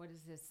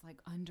this like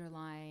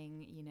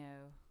underlying,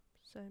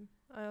 Same.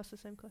 I asked the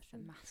same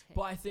question.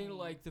 But I think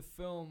like the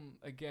film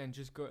again,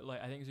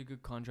 I think it's a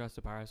good contrast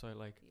to Parasite.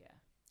 Like,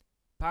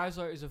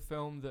 Parasite is a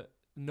film that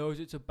knows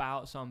it's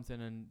about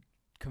something and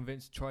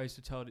tries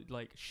to tell it,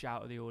 like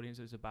shout at the audience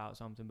it's about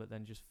something, but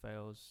then just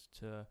fails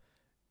to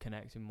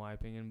connect, in my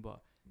opinion. But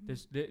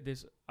this,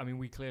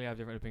 we clearly have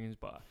different opinions,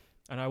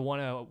 and I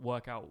want to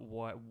work out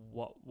what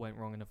went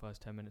wrong in the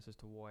first 10 minutes as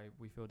to why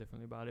we feel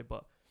differently about it.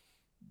 But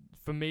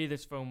for me,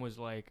 this film was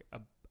like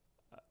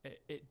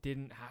it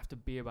didn't have to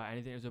be about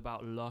anything. It was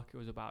about luck. It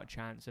was about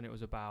chance, and it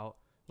was about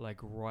like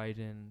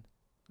riding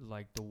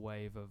like the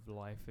wave of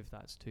life. If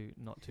that's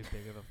not too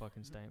big of a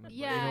fucking statement.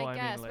 I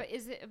guess. But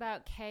is it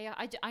about chaos?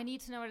 I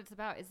need to know what it's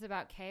about. Is it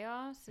about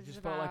chaos? It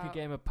just felt like a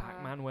game of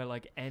Pac-Man where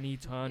like any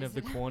turn of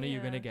the corner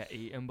you're gonna get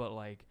eaten, but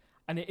like.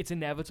 And it's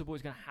inevitable.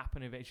 It's going to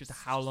happen. It's just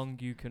how long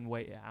you can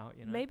wait it out.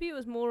 Maybe it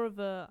was more of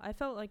I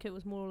felt like it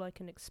was more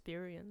like an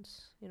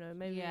experience.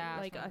 Maybe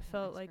like I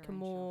felt like a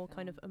more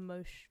kind of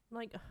emotion.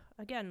 Like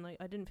again, like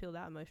I didn't feel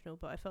that emotional,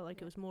 but I felt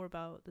like it was more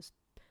about this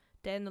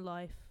day in the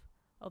life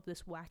of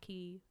this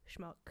wacky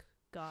schmuck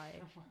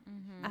guy,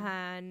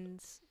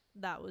 and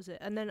that was it.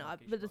 And then,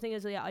 but the thing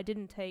is, I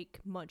didn't take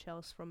much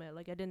else from it.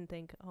 Like I didn't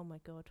think, oh my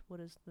god, what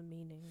is the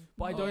meaning?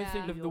 But I don't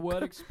think the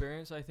word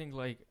experience. I think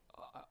like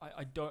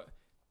I don't.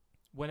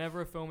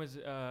 Whenever a film is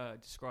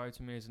described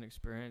to me as an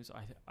experience,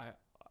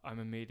 I'm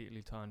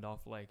immediately turned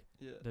off. Like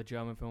Yeah. the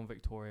German film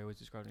Victoria was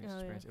describing its Oh,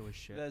 experience. yeah. It was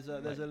shit. There's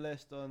a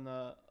list on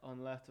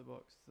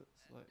Letterboxd that's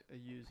like a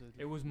user.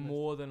 It was list.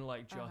 more than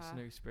like just an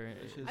Which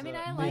experience. is I mean, a-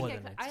 I more like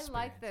than it. an I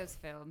like experience. those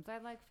films. I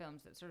like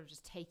films that sort of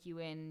just take you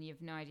in. You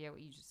have no idea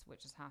what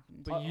just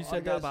happened. But you I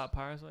said that guess- about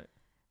Parasite.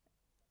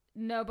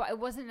 No, but it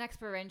wasn't an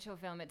experiential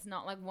film. It's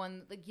not like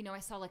one like I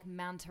saw like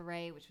Manta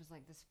Ray, which was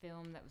like this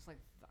film that was like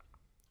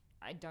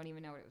I don't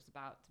even know what it was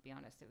about, to be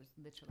honest. It was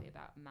literally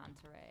about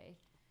Manta Ray,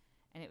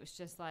 and it was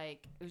just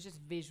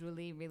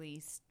visually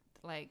really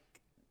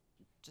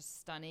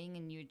just stunning,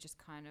 and you just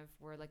kind of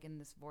were like in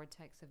this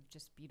vortex of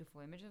just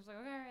beautiful images. I was like,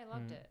 okay, I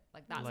loved it.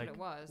 Like that's what it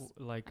was.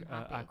 Like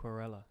I'm happy.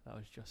 Aquarella. That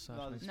was just such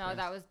No, an that's- No, experience.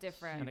 that was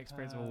different. An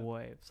experience of Superb.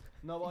 waves.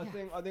 No, but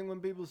Yeah. I think when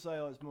people say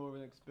it's more of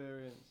an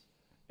experience,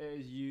 it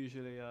is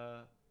usually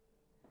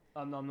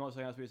I'm not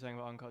saying that's what you're saying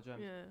about Uncut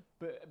Gems. Yeah.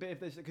 But if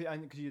they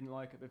because you didn't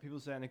like it, but people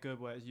say it in a good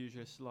way, it's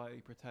usually a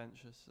slightly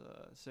pretentious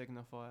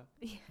signifier.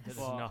 There's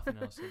Well- nothing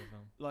else to the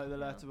film. Like the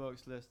No.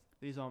 Letterboxd list,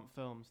 these aren't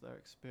films; they're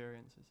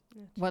experiences.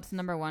 Yeah, What's Jesus.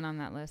 number one on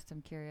that list?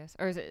 I'm curious.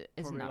 Or is it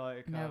Probably not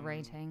like no um,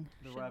 rating?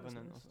 The Schindler's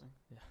Revenant or List. something.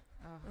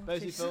 Oh. Oh,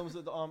 Basically, jeez. films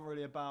that aren't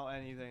really about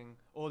anything,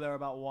 or they're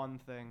about one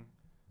thing,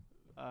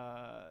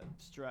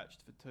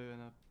 stretched for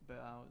 2.5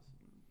 hours,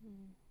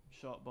 Mm.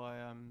 shot by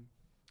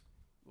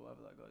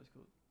whatever that guy's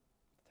called,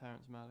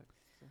 Terrence Malick.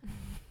 So,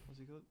 what's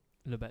he called?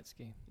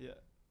 Lubetsky. Yeah.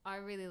 I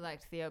really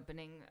liked the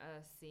opening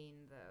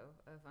scene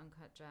though of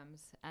Uncut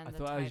Gems and I the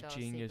thought it was title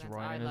genius sequence.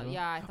 writing as well.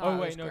 Yeah, I thought. Oh it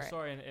wait, was no, great.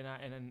 sorry.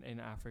 In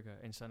Africa,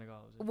 in Senegal.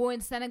 Was it? Well,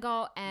 in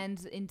Senegal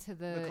and into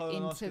the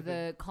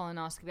colonoscopy.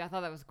 colonoscopy, I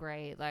thought that was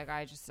great. Like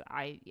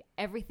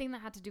everything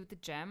that had to do with the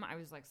gem, I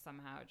was like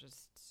somehow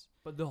just.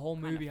 But the whole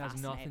kinda movie has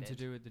nothing to fascinated.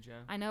 do with the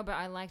gem. I know, but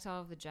I liked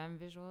all of the gem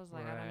visuals.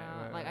 Like I don't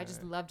know, Right, like I right,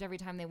 just right. loved every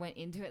time they went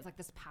into it. It's like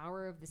this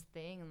power of this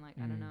thing, and like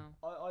I don't Mm. know.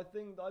 I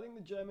think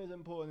the gem is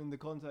important in the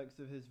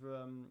context of his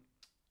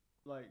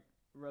like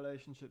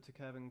relationship to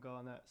Kevin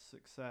Garnett's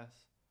success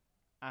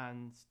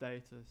and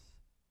status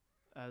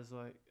as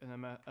like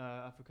an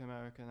African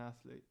American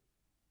athlete.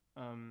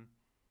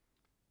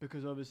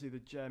 Because obviously the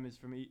gem is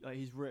from like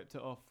he's ripped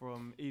it off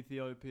from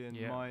Ethiopian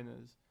Yeah.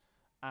 miners,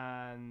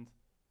 and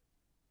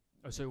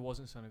Oh, so it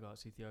wasn't Senegal,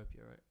 it's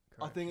Ethiopia, right?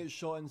 I think it's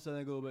shot in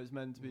Senegal, but it's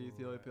meant to be Right.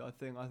 Ethiopia. I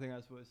think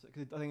that's what it's.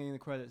 Cause I think in the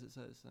credits it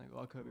says Senegal.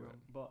 I could be Right.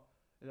 wrong, but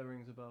it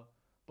rings a bell.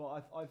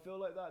 But I feel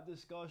like that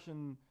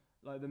discussion,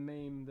 like the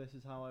meme, "This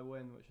is how I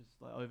win," which has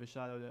like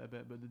overshadowed it a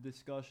bit. But the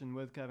discussion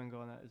with Kevin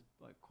Garnett is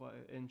like quite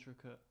an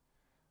intricate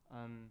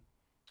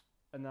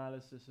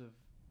analysis of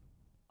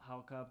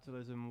how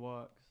capitalism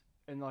works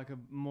in like a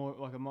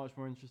much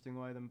more interesting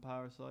way than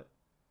Parasite,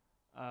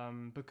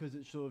 because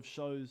it sort of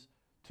shows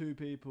two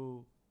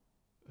people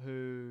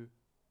who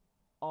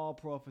are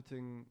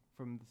profiting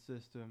from the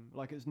system.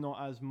 Like it's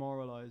not as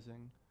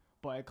moralizing,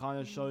 but it kind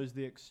of shows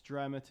the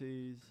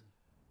extremities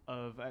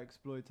of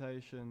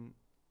exploitation,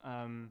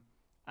 and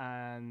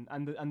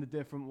the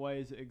different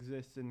ways it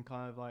exists in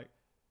kind of like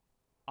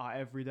our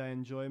everyday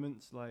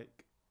enjoyments,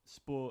 like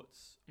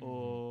sports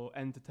or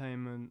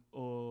entertainment,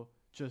 or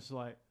just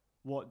like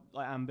what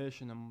like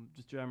ambition and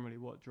just generally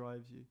what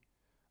drives you.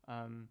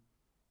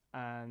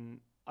 And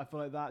I feel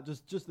like that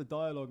just the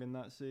dialogue in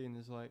that scene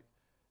is like,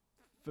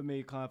 for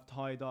me, kind of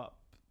tied up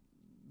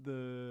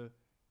the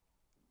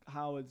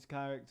Howard's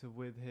character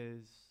with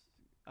his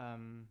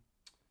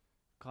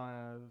kind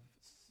of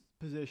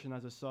position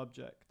as a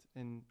subject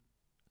in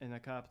a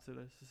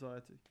capitalist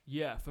society.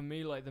 Yeah, for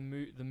me, like the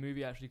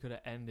movie actually could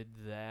have ended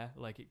there.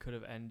 Like it could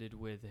have ended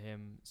with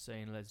him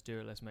saying, "Let's do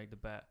it, let's make the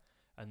bet."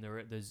 And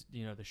there's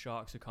the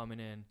sharks are coming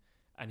in,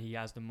 and he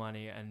has the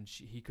money, and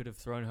he could have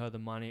thrown her the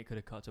money. It could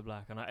have cut to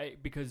black, and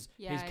because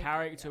his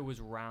character was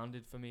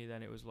rounded for me,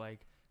 then it was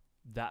like,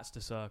 that's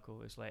the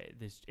circle. It's like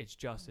this. It's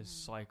just this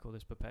cycle,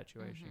 this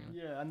perpetuation.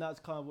 You know? Yeah, and that's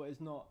kind of what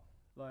it's not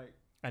like.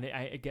 And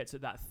it gets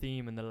at that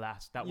theme in the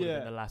last. That would have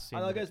been the last scene.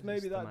 And I of guess it,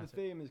 maybe it's that the thematic.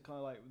 theme is kind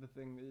of like the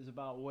thing that is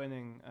about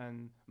winning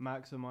and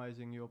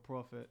maximizing your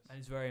profits. And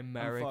it's very And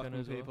American fucking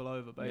as well. people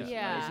over, basically.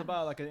 Yeah. It's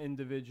about like an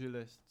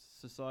individualist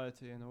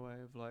society in a way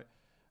of like,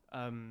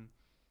 and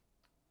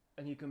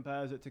he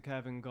compares it to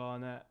Kevin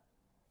Garnett.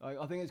 Like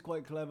I think it's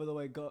quite clever the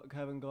way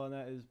Kevin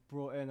Garnett is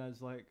brought in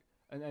as like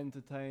an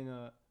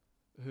entertainer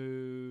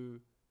who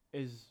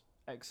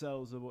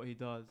excels at what he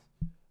does.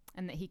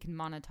 And that he can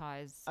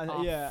monetize And,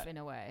 off in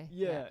a way.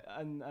 Yeah,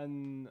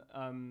 and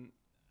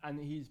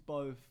he's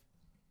both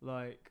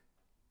like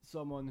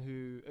someone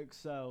who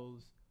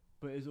excels,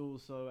 but is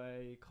also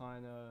a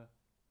kind of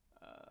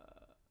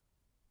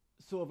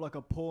sort of like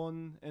a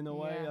pawn in a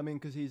way. Yeah. I mean,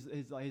 because he's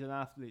an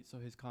athlete, so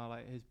his kind of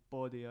like his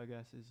body, I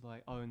guess, is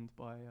like owned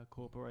by a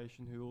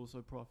corporation who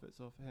also profits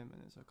off him,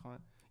 and it's a kind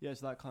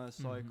it's that kind of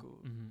cycle,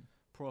 Mm-hmm.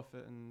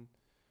 profit and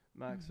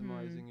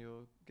maximizing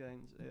your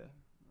gains. Yeah.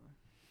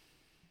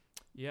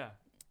 Yeah.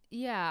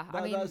 Yeah, I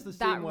That- mean, that's the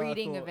that scene where I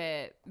reading of thought-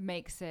 it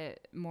makes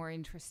it more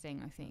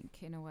interesting, I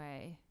think, in a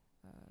way.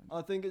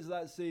 I think it's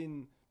that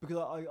scene because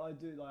I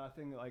do like I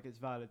think like it's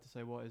valid to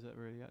say what is it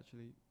really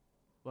actually,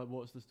 like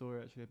what's the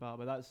story actually about.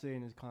 But that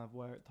scene is kind of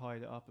where it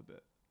tied it up a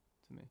bit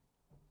to me.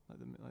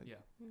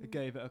 It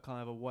gave it a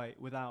kind of a weight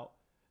without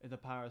the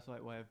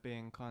Parasite way of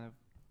being kind of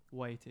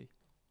weighty.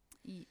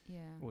 Yeah.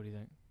 What do you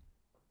think?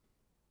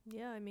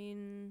 Yeah, I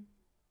mean,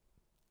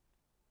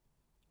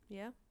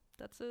 yeah,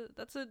 that's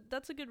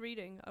a good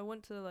reading. I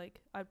want to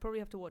I'd probably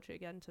have to watch it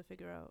again to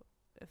figure out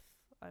if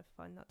I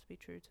find that to be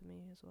true to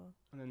me as well.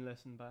 And then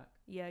listen back.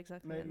 Yeah,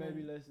 exactly.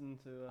 Maybe listen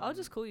to. I'll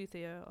just call you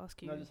Theo.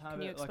 Ask you. No, just have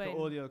can you it like explain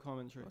an audio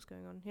commentary. what's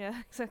going on? Yeah,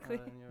 exactly.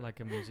 Like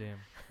a museum.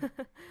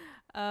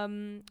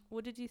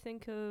 What did you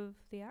think of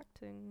the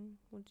acting?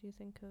 What do you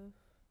think of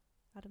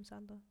Adam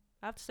Sandler?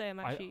 I have to say,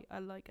 I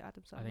like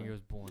Adam Sandler. I think he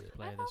was born to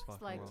play I've this always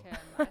fucking liked role. him.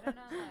 I don't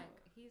know,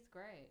 he's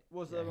great.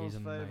 What's Yeah, everyone's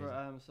he's favourite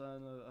amazing. Adam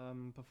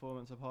Sandler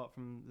performance apart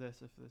from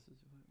this? If this is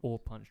Or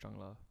Punch Drunk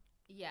Love.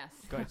 Yes.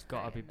 It's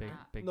got to be Great in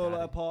big. no, Daddy,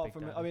 like apart Big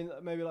from Daddy. I mean,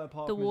 maybe like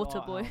apart The from his Water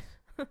art Boy.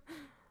 house.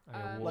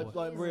 Okay, Like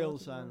like he's real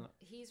Water Boy. Sandler.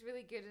 He's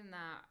really good in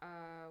that.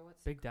 What's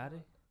it Big Daddy?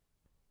 called?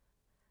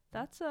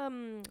 That's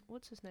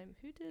what's his name?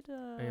 Who did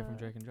Oh, yeah, from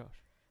Drake and Josh.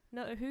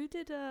 No, who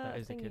did That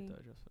is the thingy? kid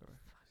though, just for the record.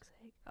 Fuck's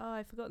sake. Oh,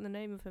 I've forgotten the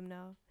name of him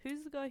now.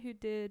 Who's the guy who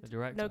did The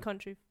director. No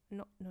Country?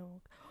 No. No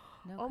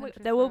Oh my,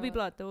 Country there will for be Old-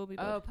 blood. There will be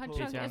blood. Oh, Punch Paul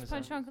Drunk. T. It's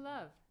Punch Anderson. Drunk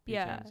Love.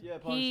 Yeah, James. Yeah,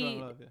 Punch he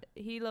Drunk Love.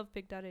 Yeah. he loved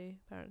Big Daddy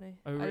apparently.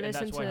 Oh, I really? And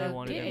listened that's why he to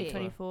wanted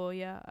him for- A24.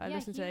 Yeah, I yeah,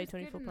 listened he to was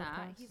A24 good in that.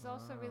 podcast. He's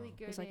also really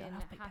good He's like, I in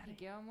love Big Happy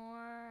Daddy.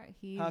 Gilmore.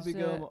 He's Happy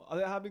Gilmore. I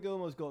think Happy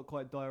Gilmore's got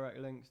quite direct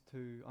links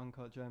to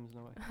Uncut Gems in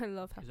a way. I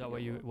love Happy Is that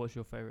what you? Gilmore. What's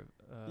your favorite?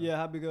 Yeah,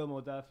 Happy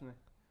Gilmore definitely.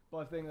 But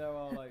I think there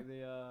are like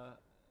the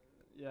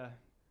yeah.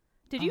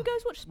 Did you guys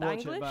watch Watch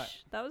it Spanglish? back.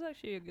 That was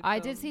actually a good I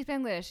film. did see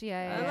Spanglish. Yeah,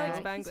 I yeah. like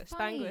He's Spanglish.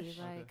 funny, Spanglish.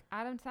 Like Okay.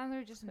 Adam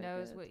Sandler just So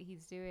knows good. what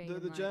he's doing. The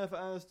and, like- Jennifer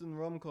Aniston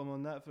rom-com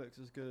on Netflix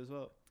is good as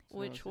well. So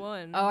Which that's it.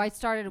 one? Oh, I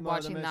started Murder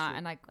watching that Mystery.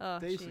 and I Oh,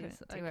 Decent.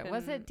 jeez, I do it.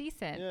 Was couldn't- it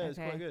decent? Yeah, it's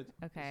okay. quite good.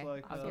 Okay, It's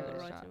like, I'll I give thought it the a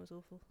writing shot. was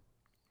awful.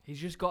 He's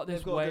just got this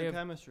They've got way good of.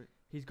 chemistry.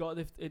 He's got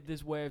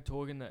this way of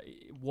talking that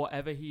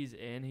whatever he's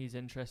in, he's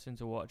interesting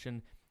to watch,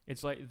 and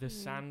it's like the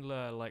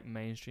Sandler, like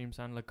mainstream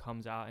Sandler,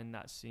 comes out in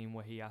that scene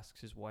where he asks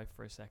his wife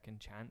for a second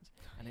chance,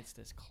 and it's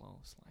this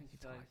close, like His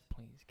he's like, face.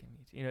 please give me,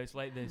 you know, it's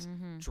like this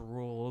Mhm.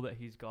 drawl that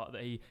he's got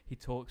that he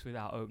talks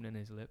without opening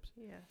his lips.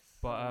 Yes.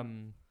 But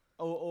And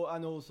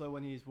also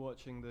when he's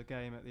watching the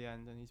game at the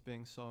end and he's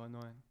being so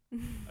annoying.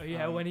 oh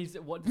yeah, Um, when he's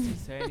what does he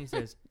say? And he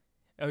says,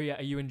 "Oh yeah,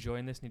 are you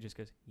enjoying this?" And he just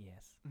goes,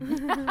 "Yes."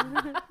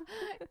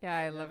 Yeah,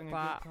 I You love having a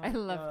that. good I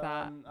time? love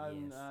that. And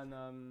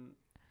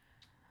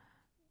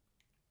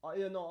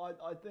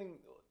I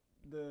think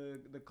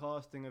the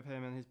casting of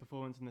him and his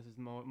performance in this is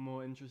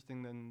more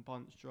interesting than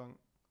Punch Drunk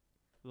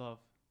Love.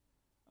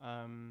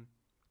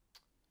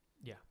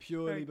 Yeah.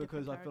 Purely Very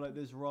because I different feel like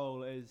character. this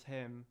role is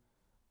him,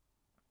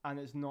 and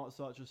it's not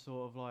such a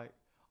sort of like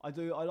I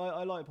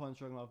like Punch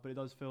Drunk Love, but it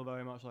does feel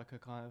very much like a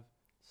kind of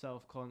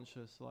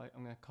self-conscious, like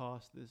I'm gonna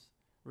cast this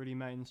really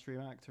mainstream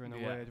actor in a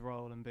Yeah. weird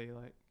role and be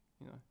like,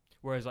 you know.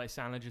 Whereas like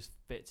Sandler just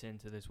fits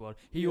into this world.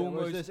 He Yeah, whereas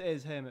almost this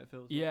is him. It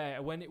feels. yeah.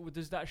 When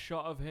there's that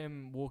shot of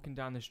him walking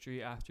down the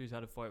street after he's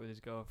had a fight with his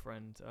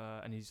girlfriend,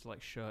 and his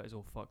like shirt is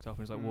all fucked up,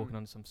 and he's like walking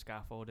on some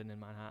scaffolding in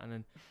Manhattan,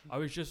 and I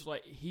was just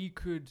like, he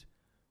could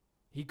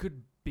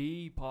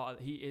be part.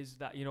 He is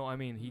that. You know what I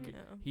mean?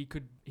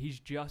 He's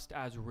just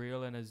as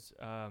real and as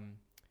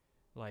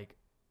like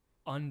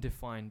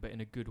undefined, but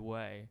in a good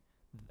way,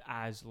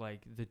 as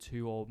like the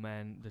two old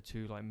men, the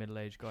two like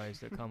middle-aged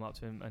guys that come up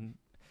to him and.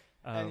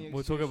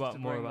 We'll talk about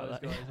more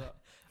about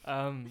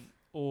that.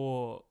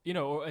 Or you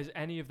know, or as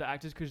any of the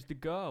actors, because the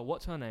girl,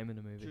 what's her name in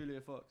the movie?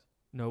 Julia Fox.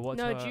 No, what's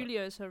No, her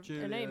Julia is her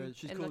Julia, name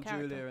she's in the called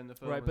character. Julia in the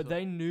film. right, as but well.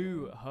 they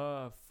knew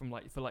her from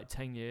like for like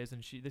 10 years,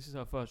 and this is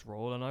her first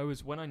role,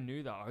 and when I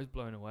knew that, I was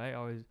blown away.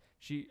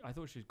 I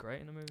thought she was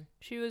great in the movie,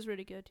 She was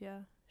really good. Yeah,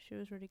 she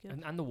was really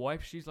good. and the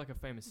wife, she's like a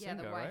famous Yeah,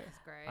 singer, the right? wife is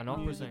great. An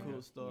opera musical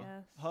singer. star.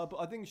 Yes.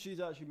 I think she's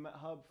actually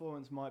her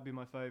performance might be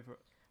my favorite.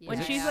 When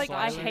Yeah. she's Yeah. like,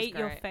 I She was hate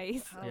your great.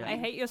 face. Yeah. I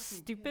hate your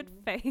stupid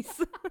face.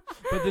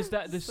 But there's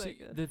that So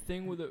good. the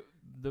thing with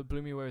the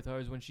blew me away with her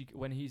is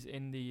when he's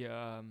in the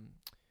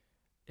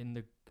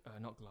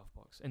not glove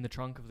box, in the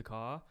trunk of the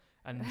car,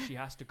 and she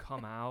has to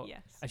come out.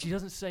 Yes. And she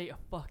doesn't say a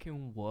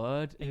fucking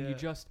word, and you Yeah.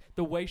 just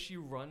the way she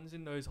runs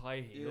in those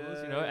high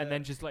heels, you know, and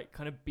then just like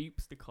kind of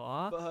beeps the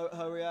car. But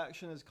her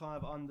reaction is kind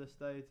of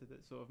understated.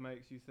 It sort of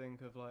makes you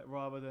think of like,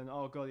 rather than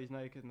oh god he's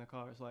naked in the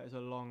car, it's like it's a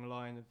long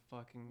line of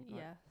fucking like,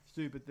 Yeah.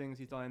 stupid things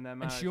he's done in their And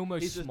marriage. she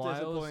almost he's just smiles.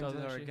 disappointed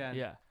doesn't her she? again.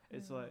 Yeah.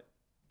 It's Yeah. like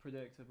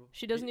predictable.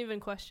 She doesn't even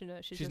question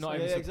it. She's just not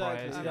like, even yeah,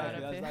 exactly. surprised. I'm out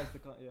Exactly. of That's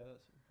here. the yeah.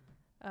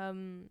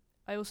 That's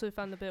I also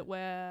found the bit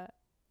where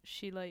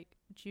she like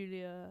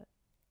Julia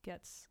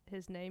gets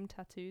his name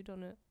tattooed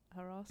on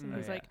her ass, and Oh,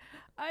 he's yeah. like,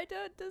 I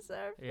don't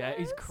deserve Yeah,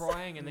 he's this."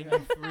 crying, and then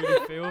you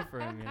really feel for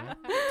him. You know?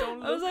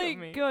 Don't I was look at like,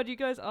 me. God, you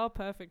guys are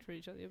perfect for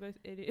each other. You're both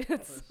idiots.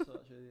 We're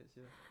such idiots.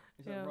 Yeah.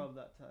 He's Yeah. like, rub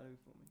that tattoo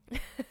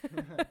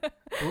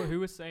for me. Who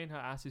was saying her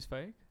ass is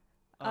fake?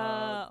 We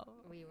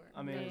were.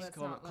 I mean, no, it's let's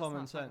common not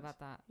talk sense. about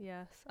that.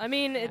 Yes. I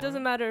mean, it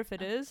doesn't matter if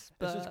it is,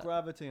 but It's just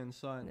gravity and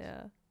science.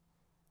 yeah.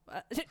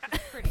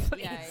 Pretty,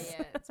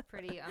 it's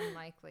pretty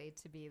unlikely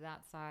to be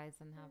that size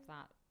and have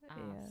that ass.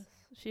 Yes.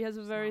 She has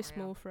a very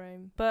small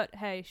frame, but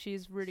hey,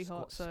 she's really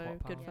hot, so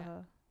good for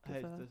her.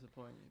 Hate to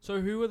disappoint you.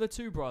 So who are the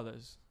two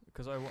brothers?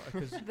 Because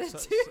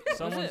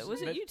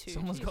was it you two?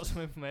 Someone's got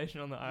some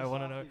information on that. I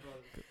want to know. Okay,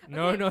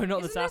 No, not the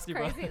isn't this Safdie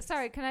crazy? brothers.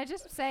 Sorry, can I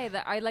just say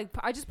that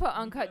I just put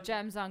Uncut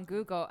Gems on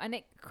Google and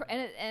it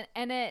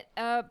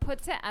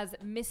puts it as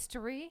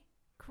mystery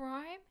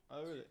crime.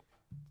 Oh really?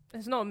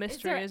 It's not a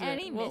mystery, is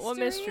any it? Mystery what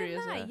mystery in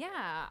is that? it?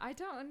 Yeah, I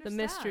don't understand. The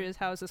mystery is,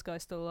 how is this guy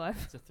still alive?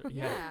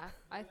 Yeah,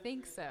 I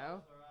think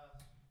so.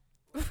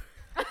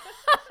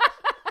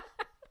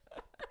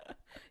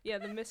 Yeah,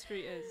 the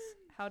mystery is,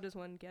 how does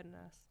one get an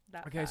ass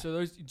that Okay, fat? so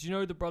those. Do you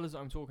know the brothers that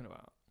I'm talking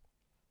about?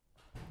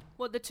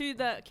 What, the two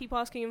that keep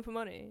asking him for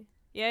money?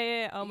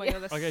 Yeah. Oh my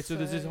god, that's Okay, so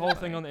there's this whole thing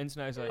funny. on the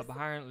internet. It's like,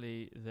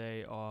 apparently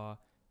they are.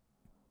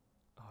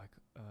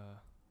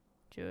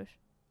 Jewish.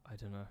 I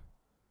don't know.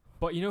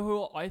 But you know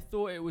who? I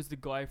thought it was the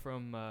guy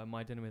from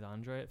My Dinner with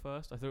Andre at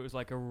first. I thought it was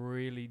like a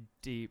really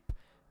deep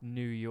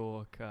New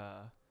York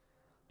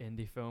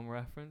indie film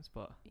reference,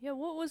 but Yeah,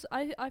 what was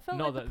I felt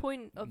Not like that the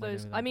point of My Dinner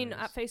those. with I mean,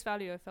 Andre at is- face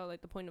value, I felt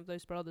like the point of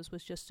those brothers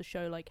was just to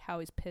show like how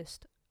he's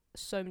pissed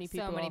so many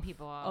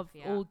people off of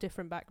all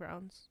different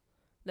backgrounds.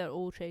 They're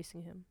all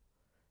chasing him,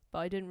 but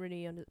I didn't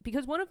really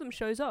because one of them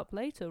shows up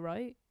later,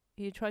 right?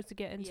 He tries to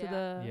get into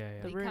the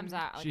Yeah. the He room. comes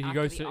out. Like, he after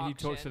goes the to he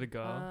auction. talks to the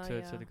girl to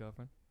yeah. the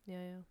girlfriend. Yeah.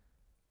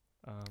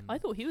 Um, I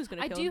thought he was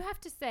gonna. I kill do him. have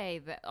to say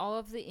that all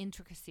of the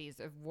intricacies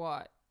of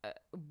what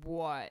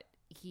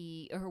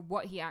he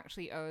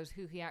actually owes,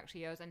 who he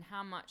actually owes, and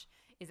how much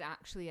is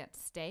actually at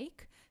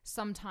stake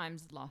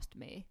sometimes lost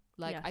me.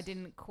 Like I Yes.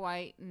 didn't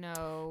quite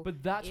know.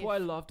 But that's what I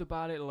loved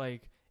about it.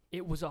 Like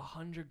it was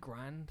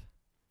 $100,000.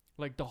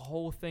 Like the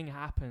whole thing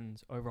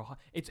happens over.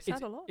 It's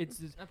a lot.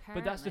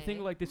 but that's the thing.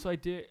 Like this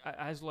idea,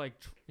 as like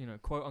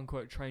quote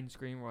unquote trained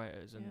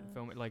screenwriters and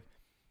film it. Like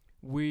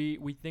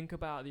we think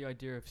about the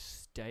idea of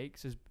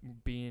stakes as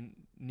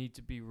need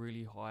to be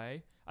really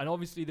high, and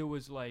obviously there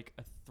was like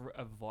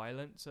a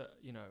violence,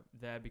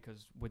 there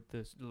because with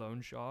the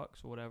loan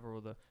sharks or whatever,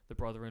 or the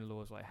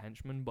brother-in-law's like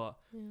henchmen. But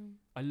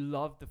I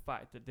love the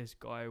fact that this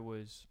guy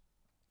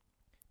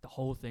the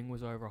whole thing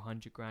was over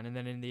 $100,000, and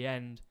then in the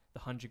end,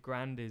 the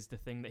 $100,000 is the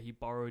thing that he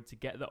borrowed to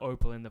get the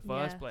opal in the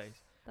first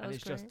place, and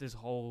it's just this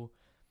whole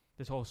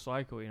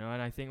cycle, and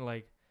I think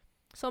like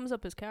sums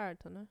up his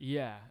character, no?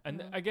 yeah,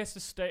 and I guess the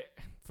state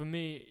for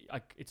me,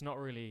 it's not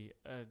really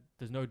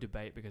there's no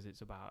debate because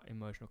it's about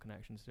emotional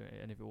connections to it,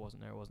 and if it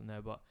wasn't there, it wasn't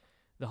there. But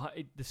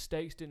the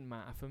stakes didn't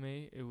matter for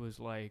me. It was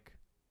like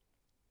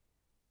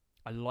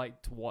I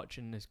liked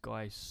watching this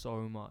guy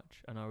so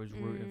much, and I was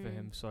rooting for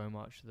him so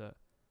much that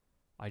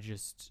I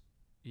just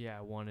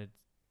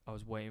I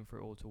was waiting for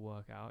it all to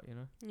work out,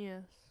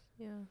 Yes.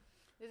 Yeah.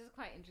 This is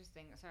quite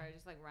interesting. Sorry, I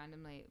just like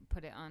randomly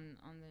put it on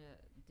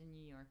the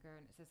New Yorker,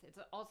 and it says it's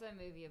also a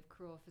movie of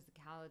cruel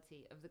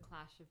physicality, of the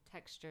clash of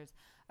textures,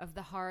 of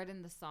the hard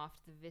and the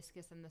soft, the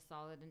viscous and the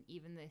solid, and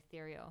even the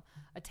ethereal.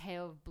 A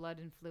tale of blood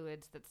and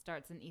fluids that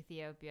starts in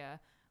Ethiopia,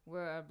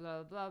 where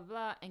blah blah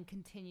blah, and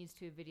continues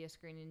to a video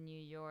screen in New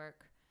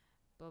York.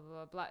 Blah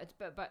blah blah. It's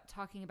but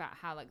talking about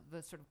how like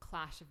the sort of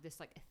clash of this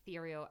like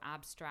ethereal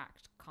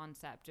abstract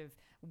concept of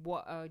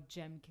what a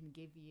gem can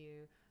give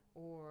you,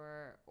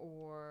 or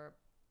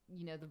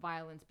the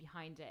violence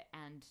behind it,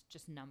 and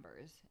just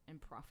numbers and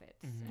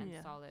profits and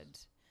solid.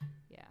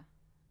 Yeah,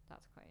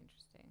 that's quite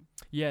interesting.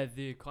 Yeah,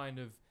 the kind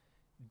of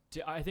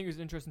I think it was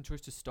an interesting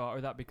choice to start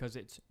with that because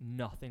it's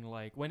nothing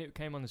like when it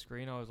came on the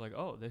screen. I was like,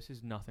 oh, this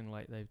is nothing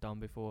like they've done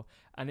before,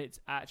 and it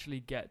actually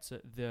gets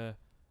at the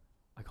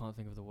I can't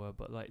think of the word,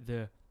 but like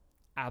the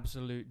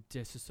absolute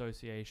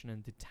disassociation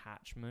and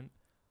detachment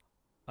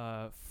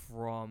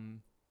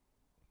from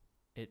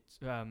it's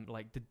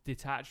like the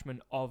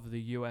detachment of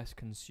the US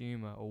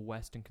consumer or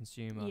Western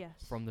consumer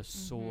from the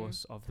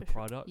source of the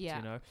product,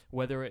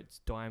 whether it's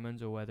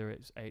diamonds or whether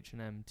it's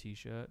H&M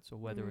t-shirts or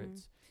whether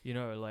it's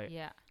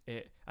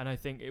it, and I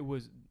think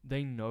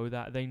they know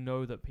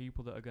that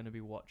people that are going to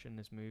be watching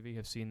this movie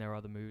have seen their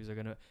other movies, are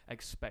going to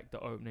expect the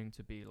opening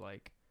to be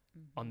like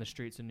on the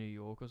streets of New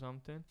York or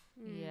something.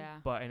 Yeah.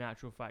 But in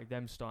actual fact,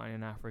 them starting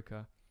in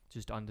Africa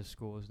just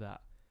underscores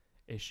that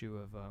issue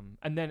of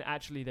and then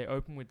actually they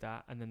open with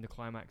that, and then the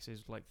climax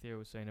is like Theo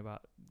was saying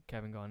about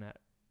Kevin Garnett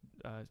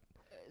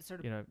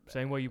sort of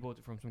saying, well, you bought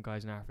it from some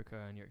guys in Africa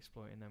and you're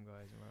exploiting them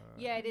guys.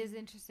 Yeah, it is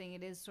interesting.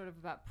 It is sort of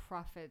about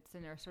profits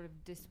and our sort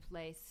of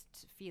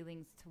displaced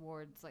feelings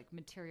towards like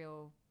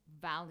material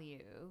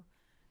value,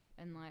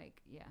 and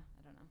like I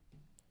don't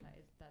know.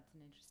 That's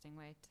an interesting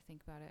way to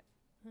think about it.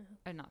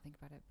 Or not think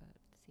about it, but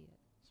see it.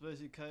 So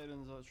basically,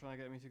 Caitlin's trying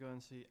to get me to go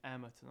and see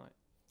Emma tonight.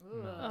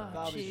 Ooh.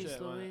 That'll be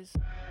shit, Louise.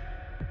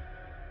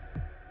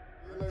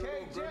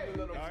 KJ,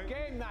 It's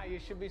game night. You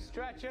should be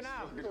stretching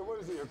out.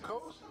 What is he, a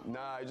coach?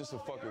 Nah, he's just a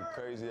fucking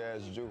crazy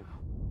ass Jew.